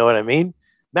 You know what I mean?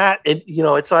 Matt,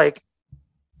 it's like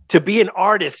to be an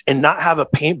artist and not have a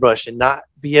paintbrush and not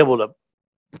be able to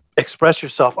express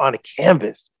yourself on a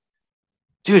canvas.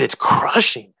 Dude, it's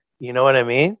crushing. You know what I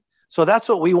mean? So that's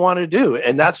what we want to do.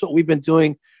 And that's what we've been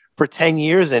doing for 10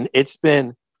 years. And it's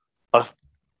been a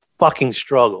fucking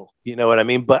struggle. You know what I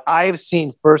mean? But I've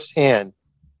seen firsthand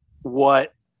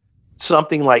what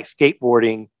something like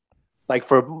skateboarding, like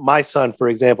for my son, for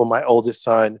example, my oldest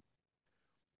son,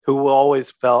 who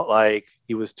always felt like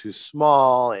he was too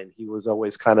small and he was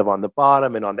always kind of on the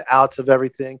bottom and on the outs of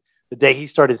everything. The day he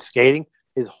started skating,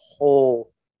 his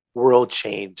whole world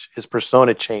changed, his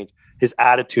persona changed, his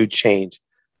attitude changed.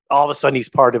 All of a sudden, he's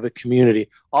part of a community.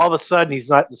 All of a sudden, he's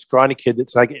not the scrawny kid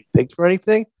that's not getting picked for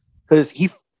anything because he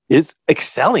is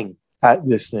excelling at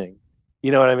this thing.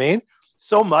 You know what I mean?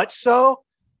 So much so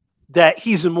that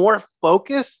he's more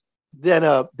focused than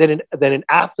an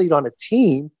athlete on a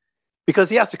team because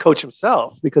he has to coach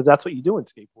himself because that's what you do in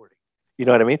skateboarding. You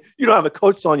know what I mean? You don't have a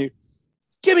coach on you.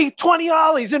 Give me 20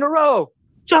 ollies in a row.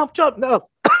 Jump, jump. No.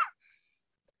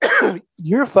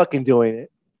 You're fucking doing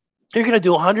it. You're going to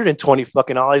do 120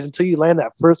 fucking ollies until you land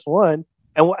that first one.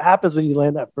 And what happens when you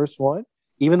land that first one?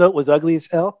 Even though it was ugly as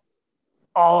hell,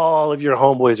 all of your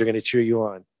homeboys are going to cheer you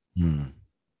on.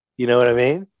 You know what I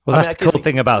mean? Well, that's the cool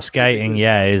thing about skating,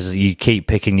 is you keep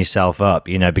picking yourself up,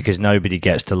 because nobody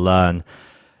gets to learn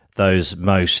those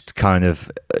most kind of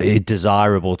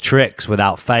desirable tricks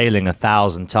without failing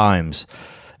 1,000 times.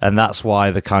 And that's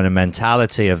why the kind of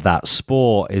mentality of that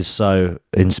sport is so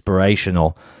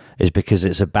inspirational, is because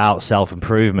it's about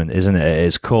self-improvement, isn't it? At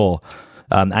its core.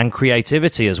 And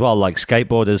creativity as well. Like,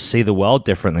 skateboarders see the world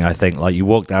differently, I think. Like, you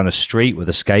walk down a street with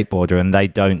a skateboarder and they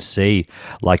don't see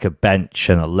like a bench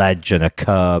and a ledge and a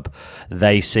curb.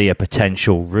 They see a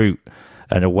potential route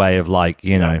and a way of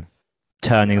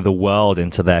turning the world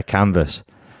into their canvas.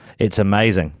 It's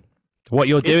amazing. What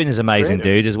you're doing is amazing,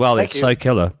 dude, as well. It's so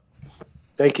killer.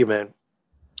 Thank you, man.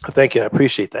 Thank you. I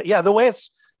appreciate that. Yeah, the way a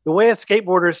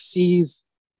skateboarder sees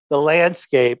the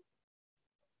landscape,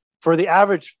 for the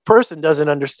average person, doesn't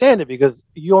understand it because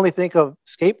you only think of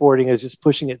skateboarding as just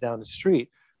pushing it down the street.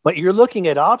 But you're looking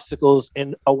at obstacles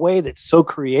in a way that's so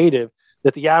creative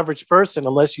that the average person,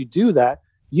 unless you do that,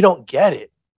 you don't get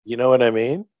it. You know what I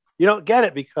mean? You don't get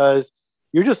it because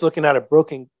you're just looking at a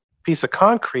broken piece of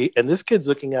concrete and this kid's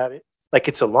looking at it like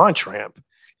it's a launch ramp.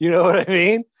 You know what I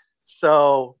mean?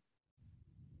 So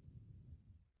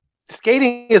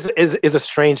skating is a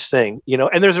strange thing,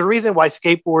 and there's a reason why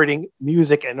skateboarding,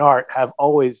 music, and art have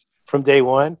always, from day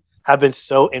one, have been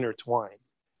so intertwined.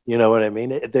 You know what I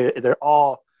mean? They're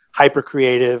all hyper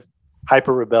creative,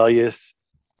 hyper rebellious.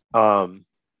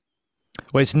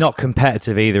 Well, it's not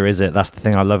competitive either, is it? That's the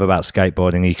thing I love about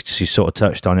skateboarding. You sort of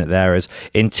touched on it there. Is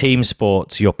in team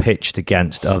sports, you're pitched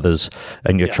against others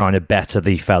and you're trying to better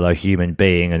the fellow human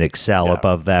being and excel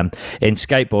above them. In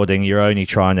skateboarding, you're only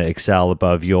trying to excel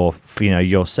above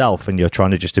yourself, and you're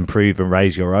trying to just improve and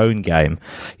raise your own game.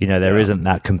 There isn't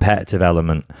that competitive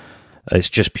element. It's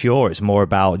just pure. It's more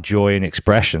about joy and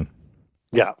expression.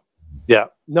 Yeah.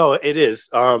 No, it is.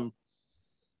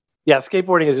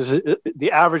 Skateboarding is just,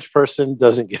 the average person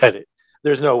doesn't get it.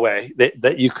 There's no way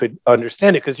that you could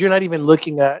understand it because you're not even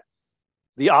looking at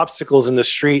the obstacles in the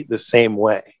street the same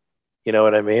way. You know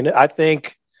what I mean? I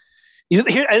think,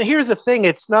 and here's the thing,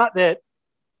 it's not that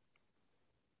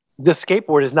the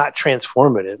skateboard is not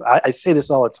transformative. I say this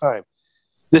all the time.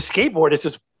 The skateboard is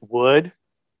just wood,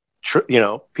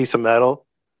 piece of metal,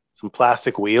 some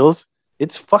plastic wheels.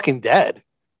 It's fucking dead.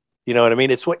 You know what I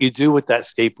mean? It's what you do with that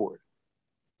skateboard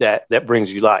that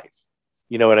brings you life.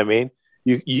 You know what I mean?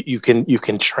 You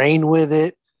can train with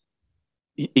it.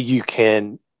 It's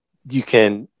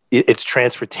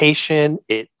transportation.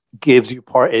 It gives you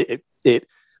it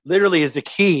literally is the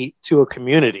key to a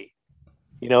community.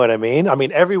 You know what I mean? I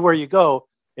mean, everywhere you go,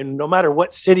 and no matter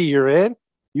what city you're in,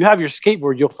 you have your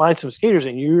skateboard, you'll find some skaters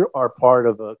and you are part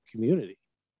of a community.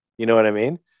 You know what I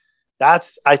mean?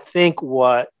 That's, I think,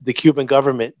 what the Cuban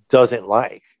government doesn't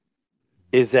like,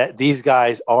 is that these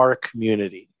guys are a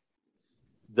community.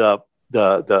 The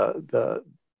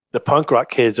punk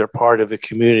rock kids are part of a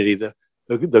community.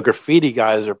 The graffiti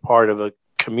guys are part of a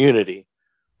community.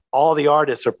 All the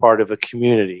artists are part of a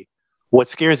community. What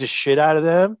scares the shit out of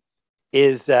them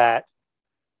is that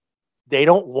they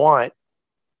don't want,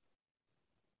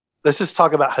 let's just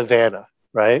talk about Havana,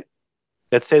 right?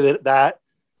 Let's say that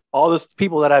all those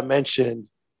people that I mentioned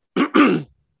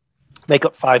make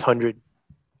up 500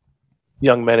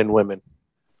 young men and women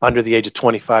under the age of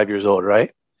 25 years old,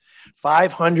 right?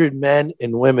 500 men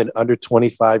and women under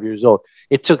 25 years old.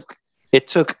 It took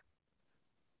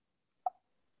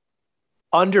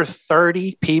under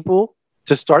 30 people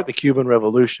to start the Cuban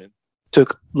Revolution. It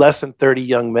took less than 30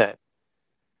 young men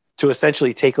to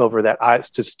essentially take over that,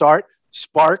 to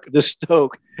spark the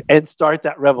Stoke and start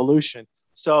that revolution.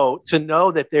 So to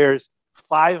know that there's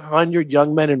 500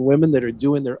 young men and women that are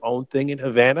doing their own thing in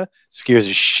Havana scares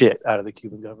the shit out of the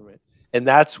Cuban government. And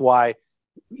that's why,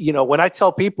 when I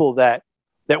tell people that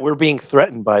we're being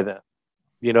threatened by them,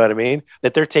 you know what I mean?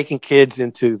 That they're taking kids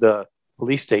into the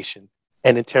police station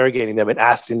and interrogating them and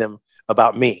asking them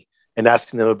about me and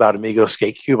asking them about Amigo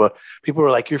Skate Cuba. People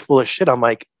were like, "You're full of shit." I'm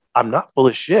like, "I'm not full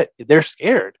of shit." They're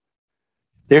scared.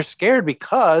 They're scared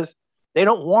because they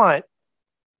don't want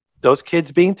those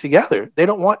kids being together. They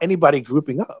don't want anybody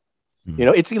grouping up. You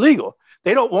know, it's illegal.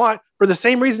 They don't want, for the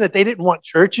same reason that they didn't want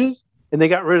churches and they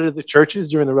got rid of the churches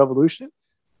during the revolution.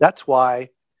 That's why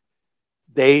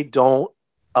they don't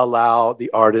allow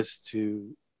the artists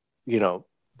to, you know,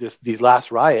 these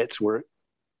last riots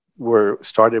were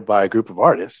started by a group of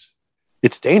artists.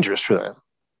 It's dangerous for them.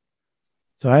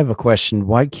 So I have a question.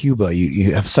 Why Cuba?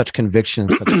 You have such conviction,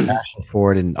 such passion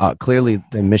for it, and clearly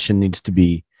the mission needs to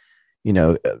be, you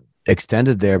know,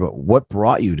 extended there. But what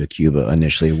brought you to Cuba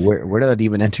initially? Where did that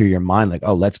even enter your mind? Like,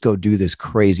 oh, let's go do this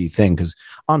crazy thing. Because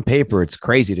on paper, it's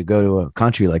crazy to go to a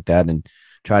country like that and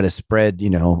try to spread, you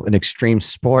know, an extreme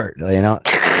sport. You know,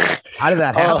 how did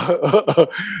that happen?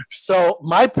 So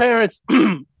my parents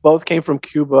both came from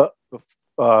Cuba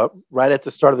right at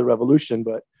the start of the revolution,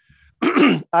 but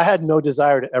I had no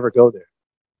desire to ever go there.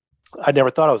 I never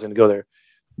thought I was going to go there.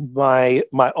 My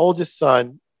oldest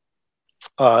son,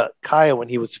 Kaya, when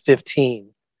he was 15,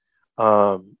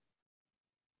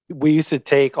 we used to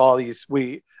take all these.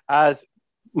 As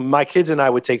my kids and I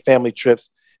would take family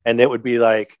trips, and it would be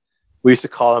like, we used to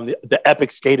call them the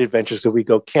epic skate adventures, because we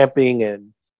go camping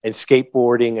and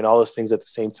skateboarding and all those things at the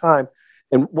same time.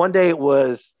 And one day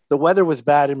the weather was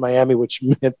bad in Miami, which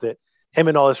meant that him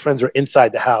and all his friends were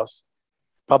inside the house,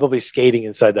 probably skating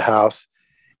inside the house.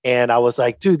 And I was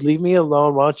like, dude, leave me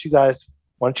alone. Why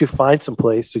don't you find some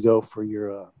place to go for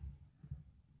your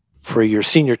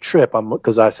senior trip?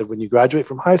 Because I said, when you graduate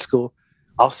from high school,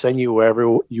 I'll send you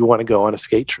wherever you want to go on a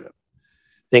skate trip.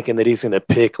 Thinking that he's going to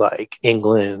pick like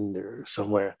England or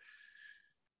somewhere.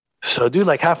 So dude,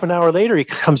 like half an hour later, he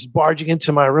comes barging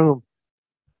into my room.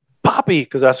 Poppy,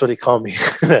 because that's what he called me.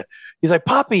 He's like,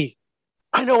 Poppy,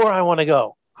 I know where I want to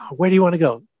go. Where do you want to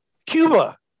go?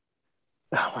 Cuba.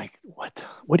 And I'm like, what?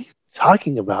 What are you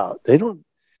talking about? Are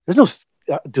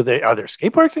there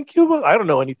skate parks in Cuba? I don't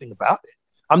know anything about it.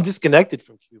 I'm disconnected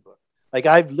from Cuba. Like,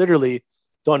 I literally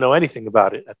don't know anything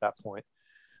about it at that point.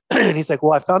 And he's like,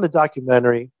 well, I found a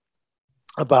documentary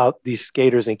about these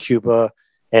skaters in Cuba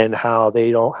and how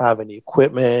they don't have any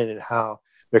equipment and how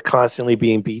they're constantly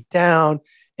being beat down.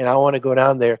 And I want to go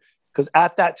down there because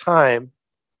at that time,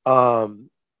 I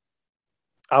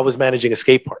was managing a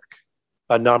skate park,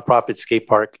 a nonprofit skate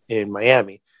park in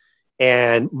Miami.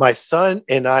 And my son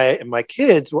and I and my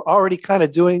kids were already kind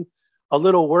of doing a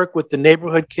little work with the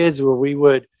neighborhood kids where we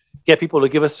would get people to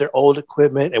give us their old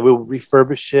equipment and we would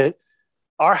refurbish it.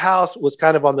 Our house was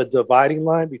kind of on the dividing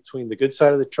line between the good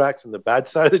side of the tracks and the bad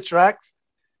side of the tracks.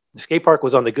 The skate park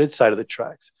was on the good side of the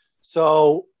tracks.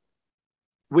 So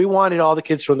we wanted all the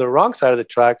kids from the wrong side of the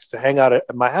tracks to hang out at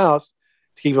my house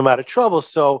to keep them out of trouble.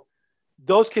 So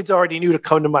those kids already knew to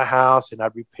come to my house and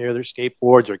I'd repair their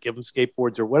skateboards or give them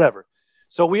skateboards or whatever.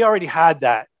 So we already had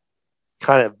that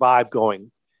kind of vibe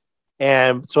going.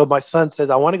 And so my son says,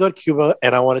 I want to go to Cuba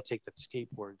and I want to take them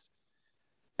skateboards.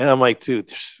 And I'm like,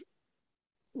 dude,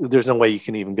 there's no way you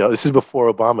can even go. This is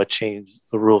before Obama changed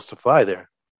the rules to fly there.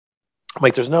 I'm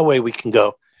like, there's no way we can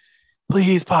go.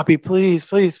 Please, Poppy, please,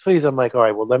 please, please. I'm like, all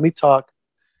right, well, let me talk.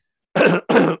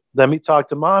 Let me talk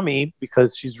to mommy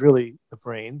because she's really the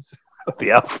brains of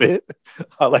the outfit,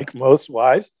 like most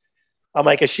wives. I'm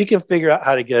like, if she can figure out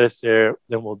how to get us there,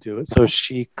 then we'll do it. So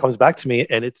she comes back to me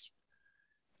and it's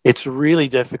really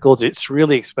difficult. It's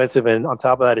really expensive. And on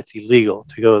top of that, it's illegal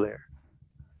to go there.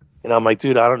 And I'm like,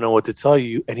 dude, I don't know what to tell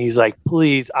you. And he's like,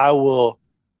 please, I'll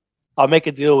make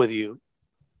a deal with you.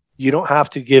 You don't have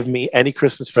to give me any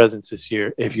Christmas presents this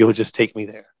year if you'll just take me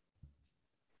there.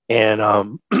 And I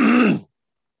mean,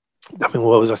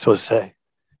 what was I supposed to say?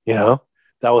 You know,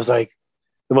 that was like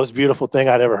the most beautiful thing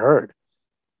I'd ever heard.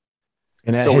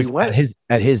 And so we went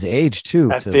at his age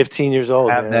too, at 15 years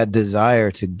old, have that desire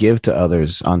to give to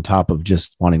others on top of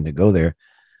just wanting to go there.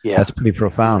 Yeah, that's pretty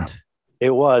profound.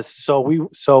 It was. So we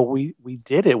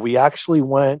did it. We actually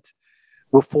went.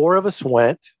 Well, 4 of us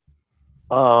went.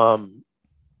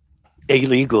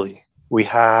 Illegally. We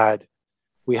had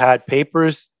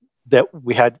papers that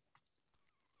we had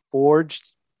forged,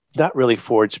 not really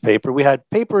forged paper. We had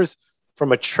papers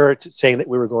from a church saying that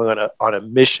we were going on a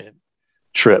mission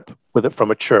trip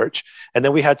from a church. And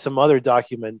then we had some other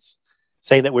documents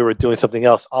saying that we were doing something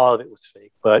else. All of it was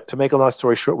fake. But to make a long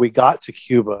story short, we got to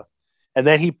Cuba and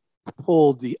then he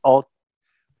pulled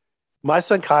my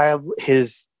son Kaya,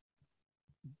 his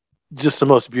just the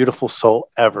most beautiful soul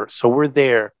ever. So we're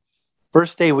there.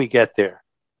 First day we get there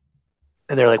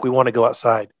and they're like, we want to go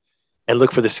outside and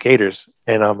look for the skaters.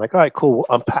 And I'm like, all right, cool. We'll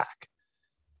unpack.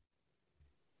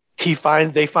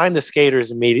 they find the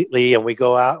skaters immediately, and we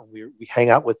go out and we hang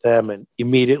out with them, and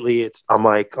immediately I'm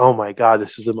like, oh my God,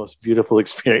 this is the most beautiful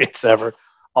experience ever.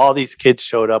 All these kids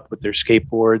showed up with their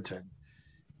skateboards and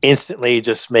instantly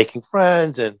just making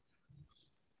friends. And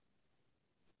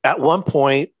at one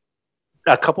point,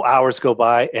 a couple hours go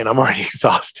by and I'm already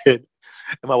exhausted.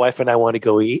 And my wife and I want to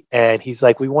go eat. And he's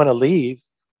like, we want to leave.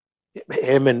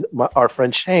 Him and our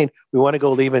friend Shane, we want to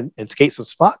go leave and skate some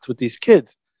spots with these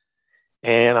kids.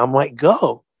 And I'm like,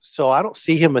 go. So I don't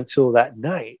see him until that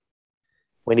night.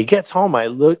 When he gets home, I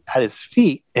look at his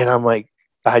feet and I'm like,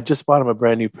 I just bought him a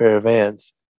brand new pair of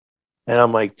Vans. And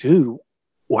I'm like, dude,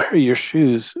 where are your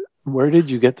shoes? Where did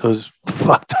you get those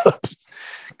fucked up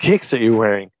kicks that you're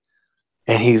wearing?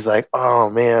 And he's like, oh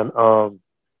man.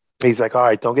 He's like, all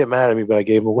right, don't get mad at me, but I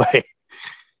gave them away.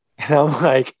 And I'm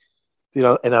like,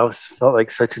 and I felt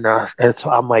like such an ass. And so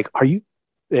I'm like, and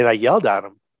I yelled at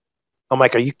him. I'm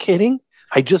like, are you kidding?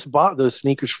 I just bought those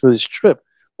sneakers for this trip.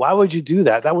 Why would you do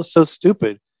that? That was so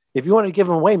stupid. If you want to give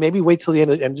them away, maybe wait till the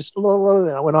end and just, and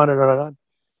I went on and on and on.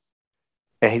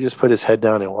 And he just put his head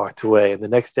down and walked away. And the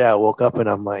next day I woke up and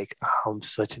I'm like, oh, I'm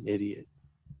such an idiot.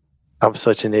 I'm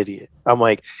such an idiot. I'm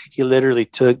like, he literally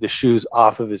took the shoes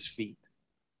off of his feet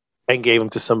and gave them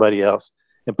to somebody else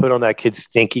and put on that kid's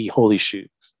stinky, holy shoes.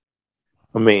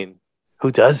 I mean,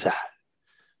 who does that?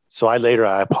 So I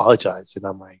apologized and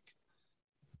I'm like,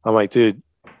 dude,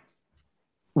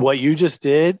 what you just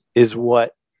did is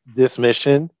what this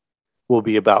mission will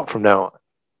be about from now on.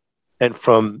 And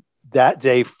from that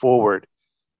day forward,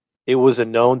 it was a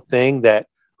known thing that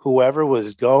whoever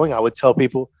was going, I would tell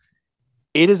people,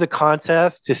 it is a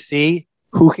contest to see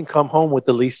who can come home with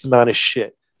the least amount of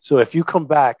shit. So if you come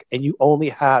back and you only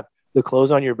have the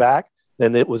clothes on your back,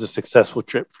 then it was a successful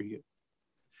trip for you.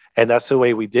 And that's the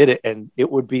way we did it. And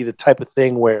it would be the type of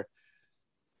thing where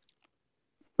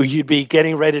you'd be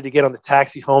getting ready to get on the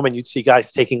taxi home and you'd see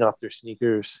guys taking off their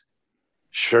sneakers,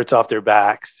 shirts off their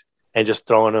backs, and just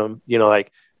throwing them,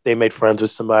 like they made friends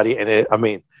with somebody.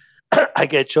 And I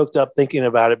get choked up thinking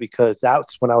about it because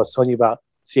that's when I was telling you about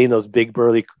seeing those big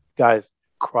burly guys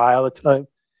cry all the time.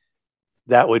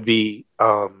 That would be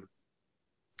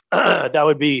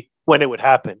when it would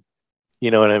happen.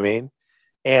 You know what I mean?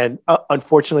 And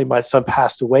unfortunately, my son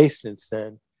passed away since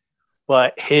then.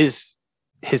 But his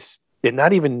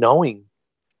not even knowing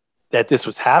that this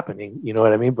was happening, you know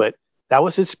what I mean? But that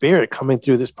was his spirit coming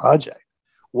through this project.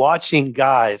 Watching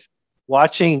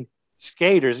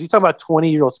skaters, you talk about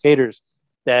 20-year-old skaters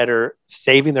that are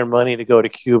saving their money to go to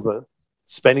Cuba,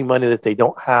 spending money that they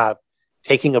don't have,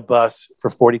 taking a bus for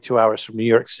 42 hours from New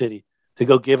York City to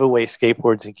go give away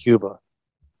skateboards in Cuba.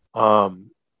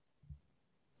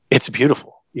 It's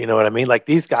beautiful. You know what I mean? Like,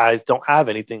 these guys don't have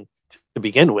anything to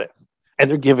begin with, and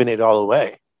they're giving it all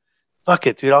away. Fuck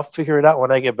it, dude. I'll figure it out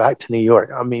when I get back to New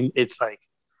York. I mean, it's like,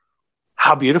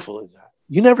 how beautiful is that?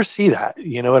 You never see that.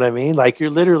 You know what I mean? Like, you're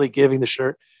literally giving the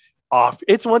shirt off.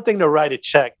 It's one thing to write a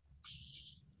check.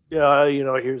 Here's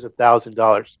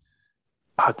 $1,000.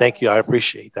 Oh, thank you. I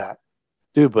appreciate that.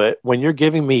 Dude, but when you're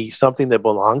giving me something that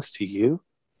belongs to you,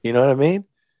 you know what I mean?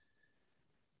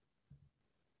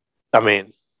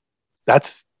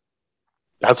 That's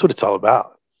what it's all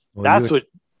about. Well, that's what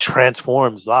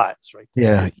transforms lives, right there.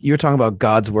 Yeah, you were talking about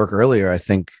God's work earlier. I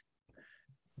think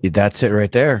that's it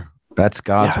right there. That's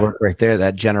God's work right there.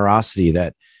 That generosity,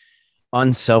 that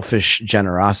unselfish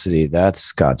generosity,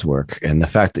 that's God's work. And the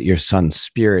fact that your son's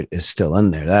spirit is still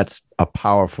in there, that's a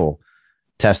powerful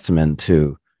testament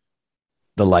to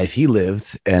the life he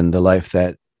lived and the life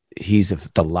that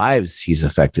the lives he's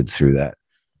affected through that.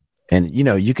 And,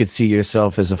 you could see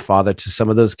yourself as a father to some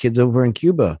of those kids over in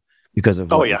Cuba because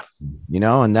of,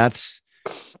 and that's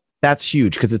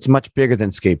huge because it's much bigger than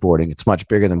skateboarding. It's much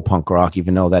bigger than punk rock,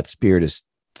 even though that spirit is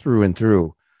through and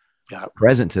through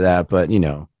present to that. But,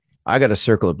 I got to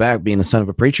circle it back. Being the son of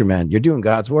a preacher, man, you're doing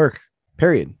God's work,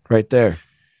 period, right there.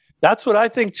 That's what I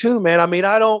think too, man. I mean,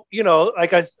 I don't,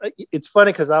 it's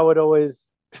funny because I would always,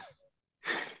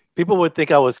 people would think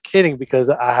I was kidding because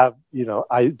I have,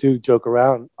 I do joke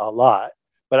around a lot,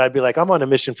 but I'd be like, I'm on a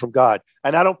mission from God,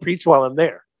 and I don't preach while I'm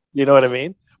there. You know what I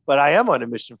mean? But I am on a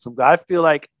mission from God. I feel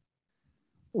like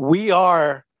we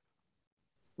are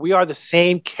the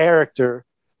same character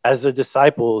as the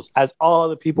disciples, as all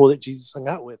the people that Jesus hung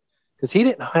out with, because he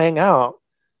didn't hang out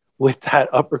with that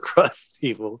upper crust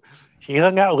people. He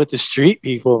hung out with the street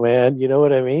people, man. You know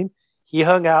what I mean? He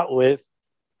hung out with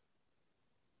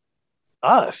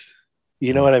us.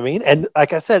 You know what I mean? And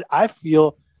like I said, I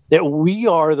feel that we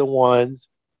are the ones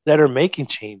that are making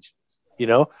changes.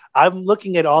 I'm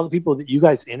looking at all the people that you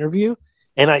guys interview,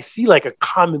 and I see like a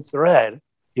common thread.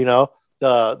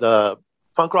 The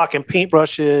punk rock and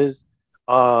paintbrushes,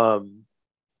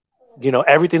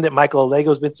 everything that Michael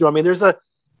Allego's been through. I mean,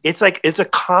 it's a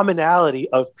commonality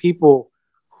of people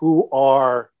who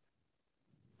were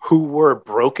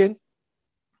broken,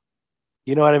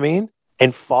 you know what I mean?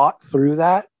 And fought through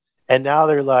that. And now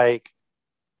they're like,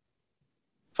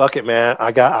 fuck it, man.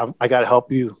 I got to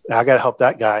help you. I got to help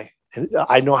that guy. And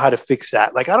I know how to fix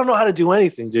that. Like, I don't know how to do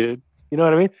anything, dude. You know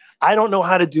what I mean? I don't know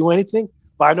how to do anything,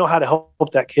 but I know how to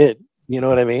help that kid. You know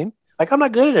what I mean? Like, I'm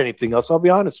not good at anything else. I'll be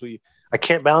honest with you. I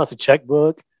can't balance a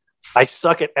checkbook. I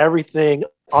suck at everything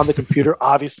on the computer,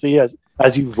 obviously, as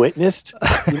you've witnessed.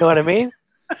 You know what I mean?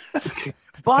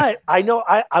 But I know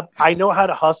I know how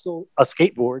to hustle a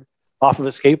skateboard off of a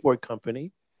skateboard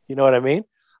company. You know what I mean?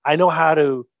 I know how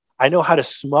to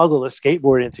smuggle a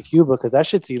skateboard into Cuba because that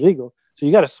shit's illegal. So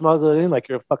you got to smuggle it in like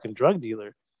you're a fucking drug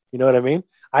dealer. You know what I mean?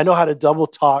 I know how to double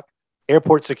talk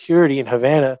airport security in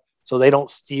Havana so they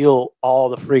don't steal all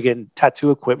the friggin'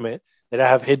 tattoo equipment that I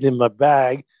have hidden in my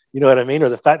bag. You know what I mean? Or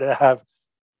the fact that I have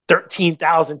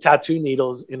 13,000 tattoo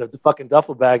needles in a fucking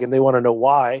duffel bag and they want to know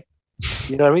why.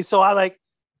 You know what I mean? So I like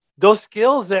those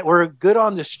skills that were good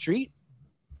on the street.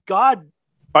 God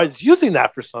is using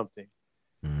that for something.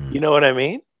 You know what I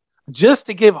mean? Just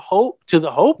to give hope to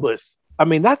the hopeless. I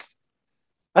mean, that's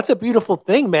a beautiful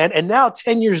thing, man. And now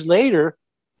 10 years later,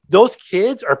 those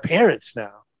kids are parents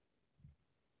now.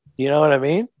 You know what I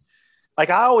mean? Like,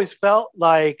 I always felt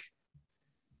like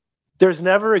there's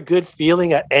never a good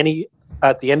feeling at the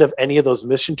end of any of those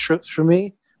mission trips for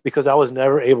me because I was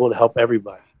never able to help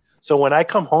everybody. So when I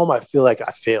come home, I feel like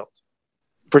I failed.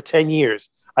 For 10 years,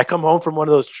 I come home from one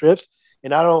of those trips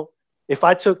and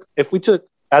if we took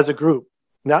as a group,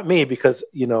 not me, because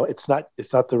it's not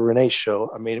the Rene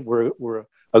show. I mean, we're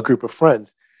a group of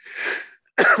friends.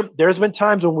 There's been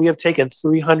times when we have taken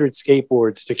 300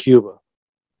 skateboards to Cuba,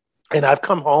 and I've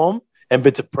come home and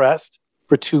been depressed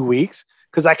for 2 weeks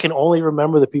because I can only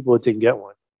remember the people that didn't get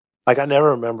one. Like, I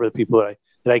never remember the people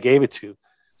that I gave it to.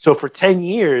 So for 10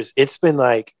 years, it's been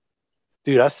like,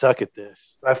 dude, I suck at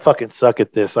this. I fucking suck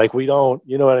at this. Like, we don't,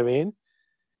 you know what I mean?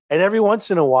 And every once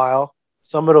in a while,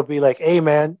 someone will be like, hey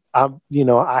man,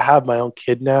 I have my own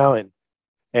kid now.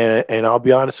 And I'll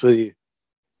be honest with you,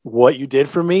 what you did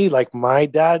for me, like my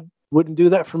dad wouldn't do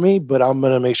that for me, but I'm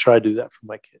going to make sure I do that for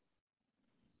my kid,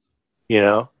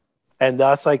 and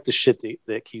that's like the shit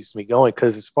that keeps me going.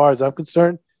 Cause as far as I'm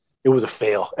concerned, it was a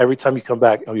fail. Every time you come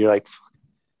back, you're like,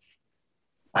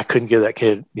 I couldn't give that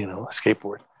kid, a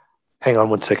skateboard. Hang on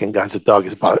 1 second, guys. The dog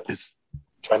is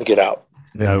trying to get out.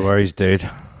 No worries, dude.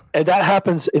 And that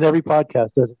happens in every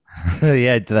podcast, doesn't it?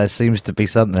 Yeah, there seems to be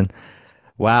something.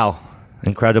 Wow.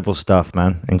 Incredible stuff,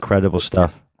 man. Incredible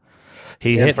stuff.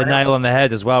 He hit the nail on the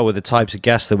head as well with the types of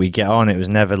guests that we get on. It was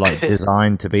never like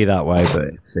designed to be that way, but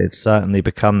it's certainly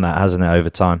become that, hasn't it,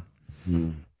 over time?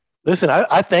 Listen,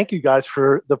 I thank you guys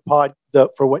for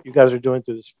for what you guys are doing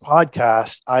through this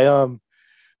podcast.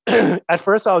 At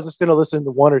first I was just going to listen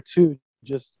to one or two,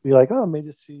 just be like, oh,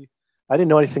 maybe see. I didn't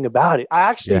know anything about it. I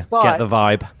actually thought, get the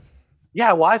vibe.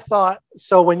 Yeah, well, I thought,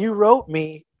 so when you wrote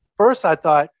me, first I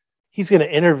thought he's going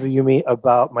to interview me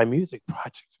about my music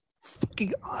project.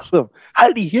 Fucking awesome. How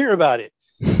did he hear about it?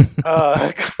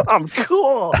 I'm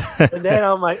cool. And then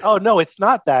I'm like, oh no, it's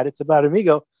not that. It's about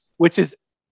Amigo, which is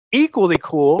equally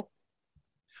cool.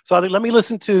 So I think, let me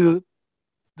listen to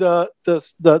the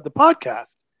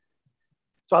podcast.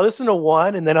 So I listened to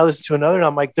one and then I listened to another and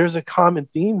I'm like, there's a common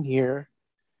theme here.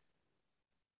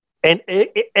 And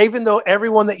even though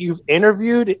everyone that you've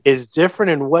interviewed is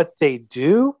different in what they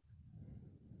do,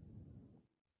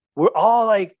 we're all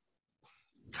like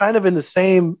kind of in the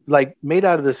same, like made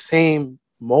out of the same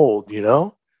mold, I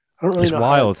don't really it's know.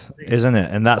 Wild, isn't it?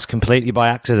 And that's completely by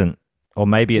accident. Or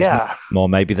maybe it's not, or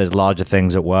maybe there's larger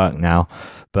things at work now.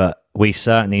 But we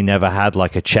certainly never had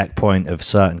like a checkpoint of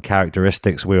certain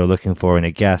characteristics we were looking for in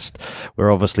a guest.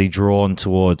 We're obviously drawn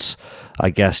towards, I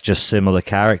guess, just similar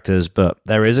characters, but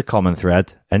there is a common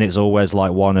thread. And it's always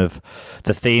like one of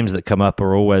the themes that come up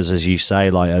are always, as you say,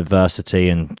 like adversity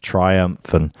and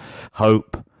triumph and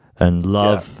hope and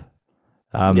love.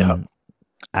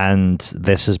 And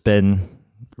this has been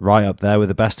right up there with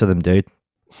the best of them, dude.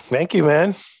 Thank you,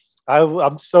 man.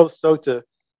 I'm so stoked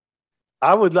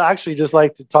I would actually just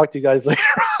like to talk to you guys later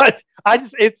on.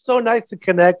 It's so nice to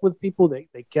connect with people. They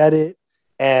get it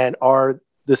and are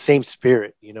the same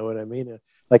spirit. You know what I mean? And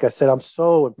like I said, I'm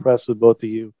so impressed with both of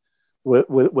you, with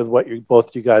what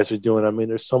both you guys are doing. I mean,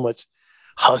 there's so much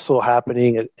hustle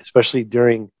happening, especially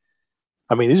during,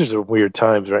 these are some weird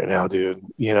times right now, dude,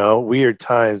 weird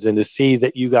times. And to see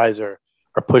that you guys are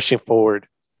pushing forward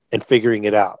and figuring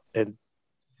it out. And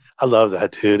I love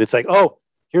that, dude. It's like, oh,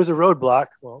 here's a roadblock.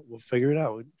 Well, we'll figure it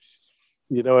out.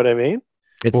 You know what I mean?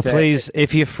 Well, please,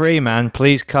 if you're free, man,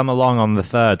 please come along on the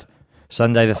 3rd.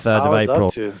 Sunday, the 3rd of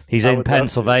April. He's in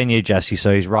Pennsylvania, Jesse,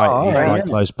 so he's right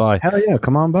close by. Hell yeah,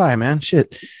 come on by, man.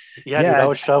 Shit. Yeah, dude, I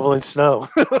was shoveling snow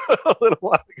a little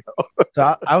while ago.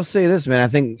 So I'll say this, man. I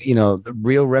think,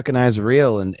 real recognize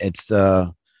real, and it's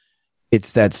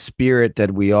that spirit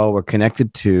that we all were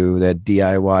connected to, that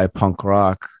DIY punk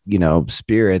rock,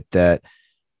 spirit that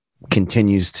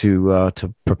continues to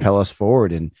propel us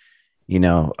forward. And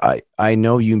I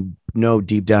know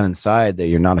deep down inside that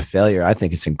you're not a failure. I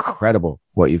think it's incredible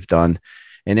what you've done.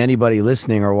 And anybody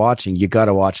listening or watching, you got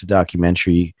to watch the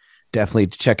documentary. Definitely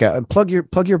check out and plug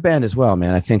your band as well,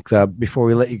 man. I think before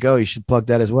we let you go, you should plug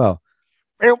that as well.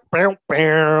 So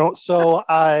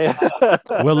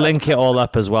we'll link it all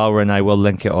up as well, Rene. We'll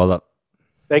link it all up.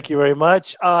 Thank you very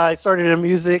much. I started a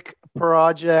music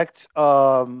project,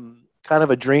 kind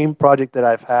of a dream project that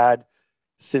I've had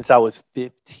since I was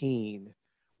 15,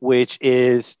 which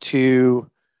is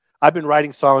I've been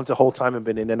writing songs the whole time and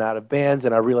been in and out of bands,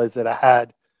 and I realized that I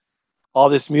had all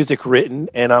this music written,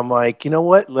 and I'm like, you know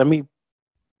what? Let me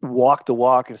walk the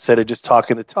walk instead of just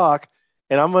talking the talk,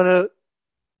 and I'm gonna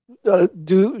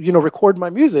record my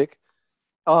music.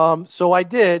 So I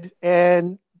did,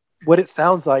 and what it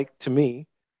sounds like to me,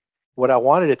 what I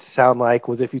wanted it to sound like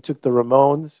was if you took the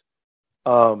Ramones,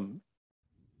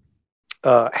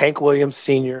 Hank Williams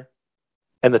Sr.,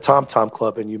 and the Tom Tom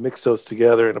Club, and you mix those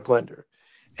together in a blender,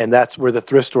 and that's where the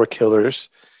Thrift Store Killers.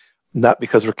 Not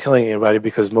because we're killing anybody,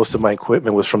 because most of my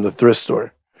equipment was from the thrift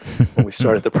store when we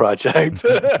started the project.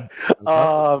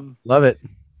 Love it.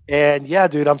 And yeah,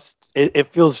 dude,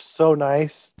 it feels so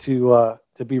nice to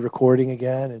be recording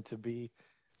again and to be,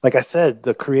 like I said,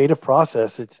 the creative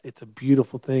process. It's a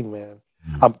beautiful thing, man.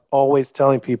 I'm always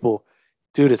telling people,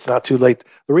 dude, it's not too late.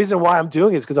 The reason why I'm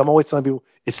doing it is because I'm always telling people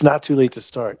it's not too late to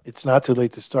start. It's not too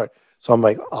late to start. So I'm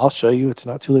like, I'll show you it's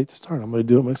not too late to start. I'm going to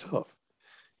do it myself.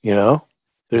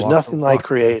 There's nothing like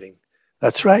creating.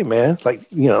 That's right, man. Like,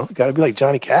 got to be like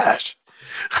Johnny Cash.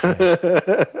 Well,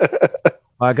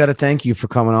 I got to thank you for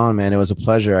coming on, man. It was a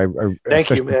pleasure. Thank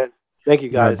you, man. Thank you,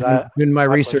 guys. Doing my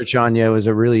research on you, I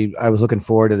was looking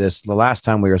forward to this the last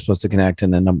time we were supposed to connect,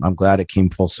 and then I'm glad it came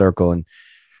full circle and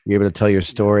you're able to tell your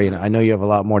story. And I know you have a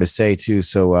lot more to say too.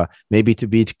 So maybe to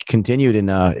be continued. And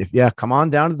come on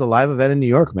down to the live event in New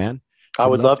York, man. I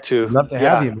would love to. Love to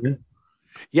have you, man.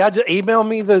 Yeah, just email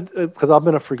me because I'm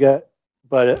gonna forget.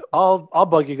 But I'll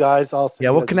bug you guys.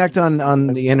 We'll connect on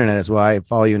the internet as well. I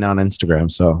follow you now on Instagram,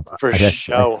 so for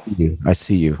sure. I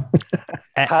see you.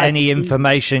 Any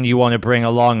information you want to bring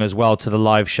along as well to the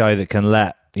live show that can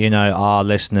let our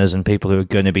listeners and people who are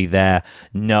going to be there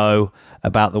know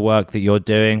about the work that you're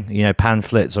doing,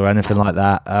 pamphlets or anything like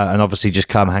that, and obviously just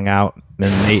come hang out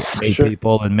and meet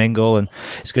people and mingle, and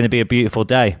it's going to be a beautiful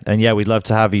day. And yeah, we'd love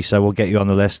to have you, so we'll get you on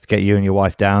the list, get you and your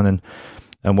wife down, and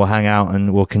we'll hang out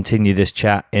and we'll continue this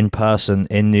chat in person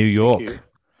in New York.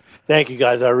 Thank you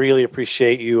guys. I really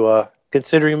appreciate you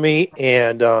considering me,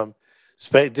 and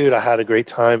dude, I had a great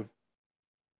time.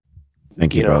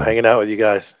 Thank you, hanging out with you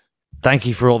guys. Thank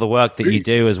you for all the work that you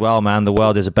do as well, man. The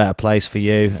world is a better place for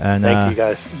you. And thank you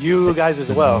guys. You guys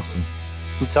as well. Awesome.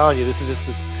 I'm telling you, this is just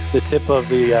the tip of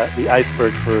the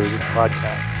iceberg for this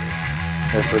podcast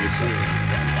and for the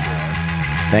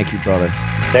series. Thank you, brother.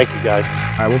 Thank you, guys.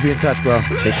 All right, we'll be in touch, bro.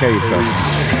 Take care of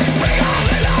yourself.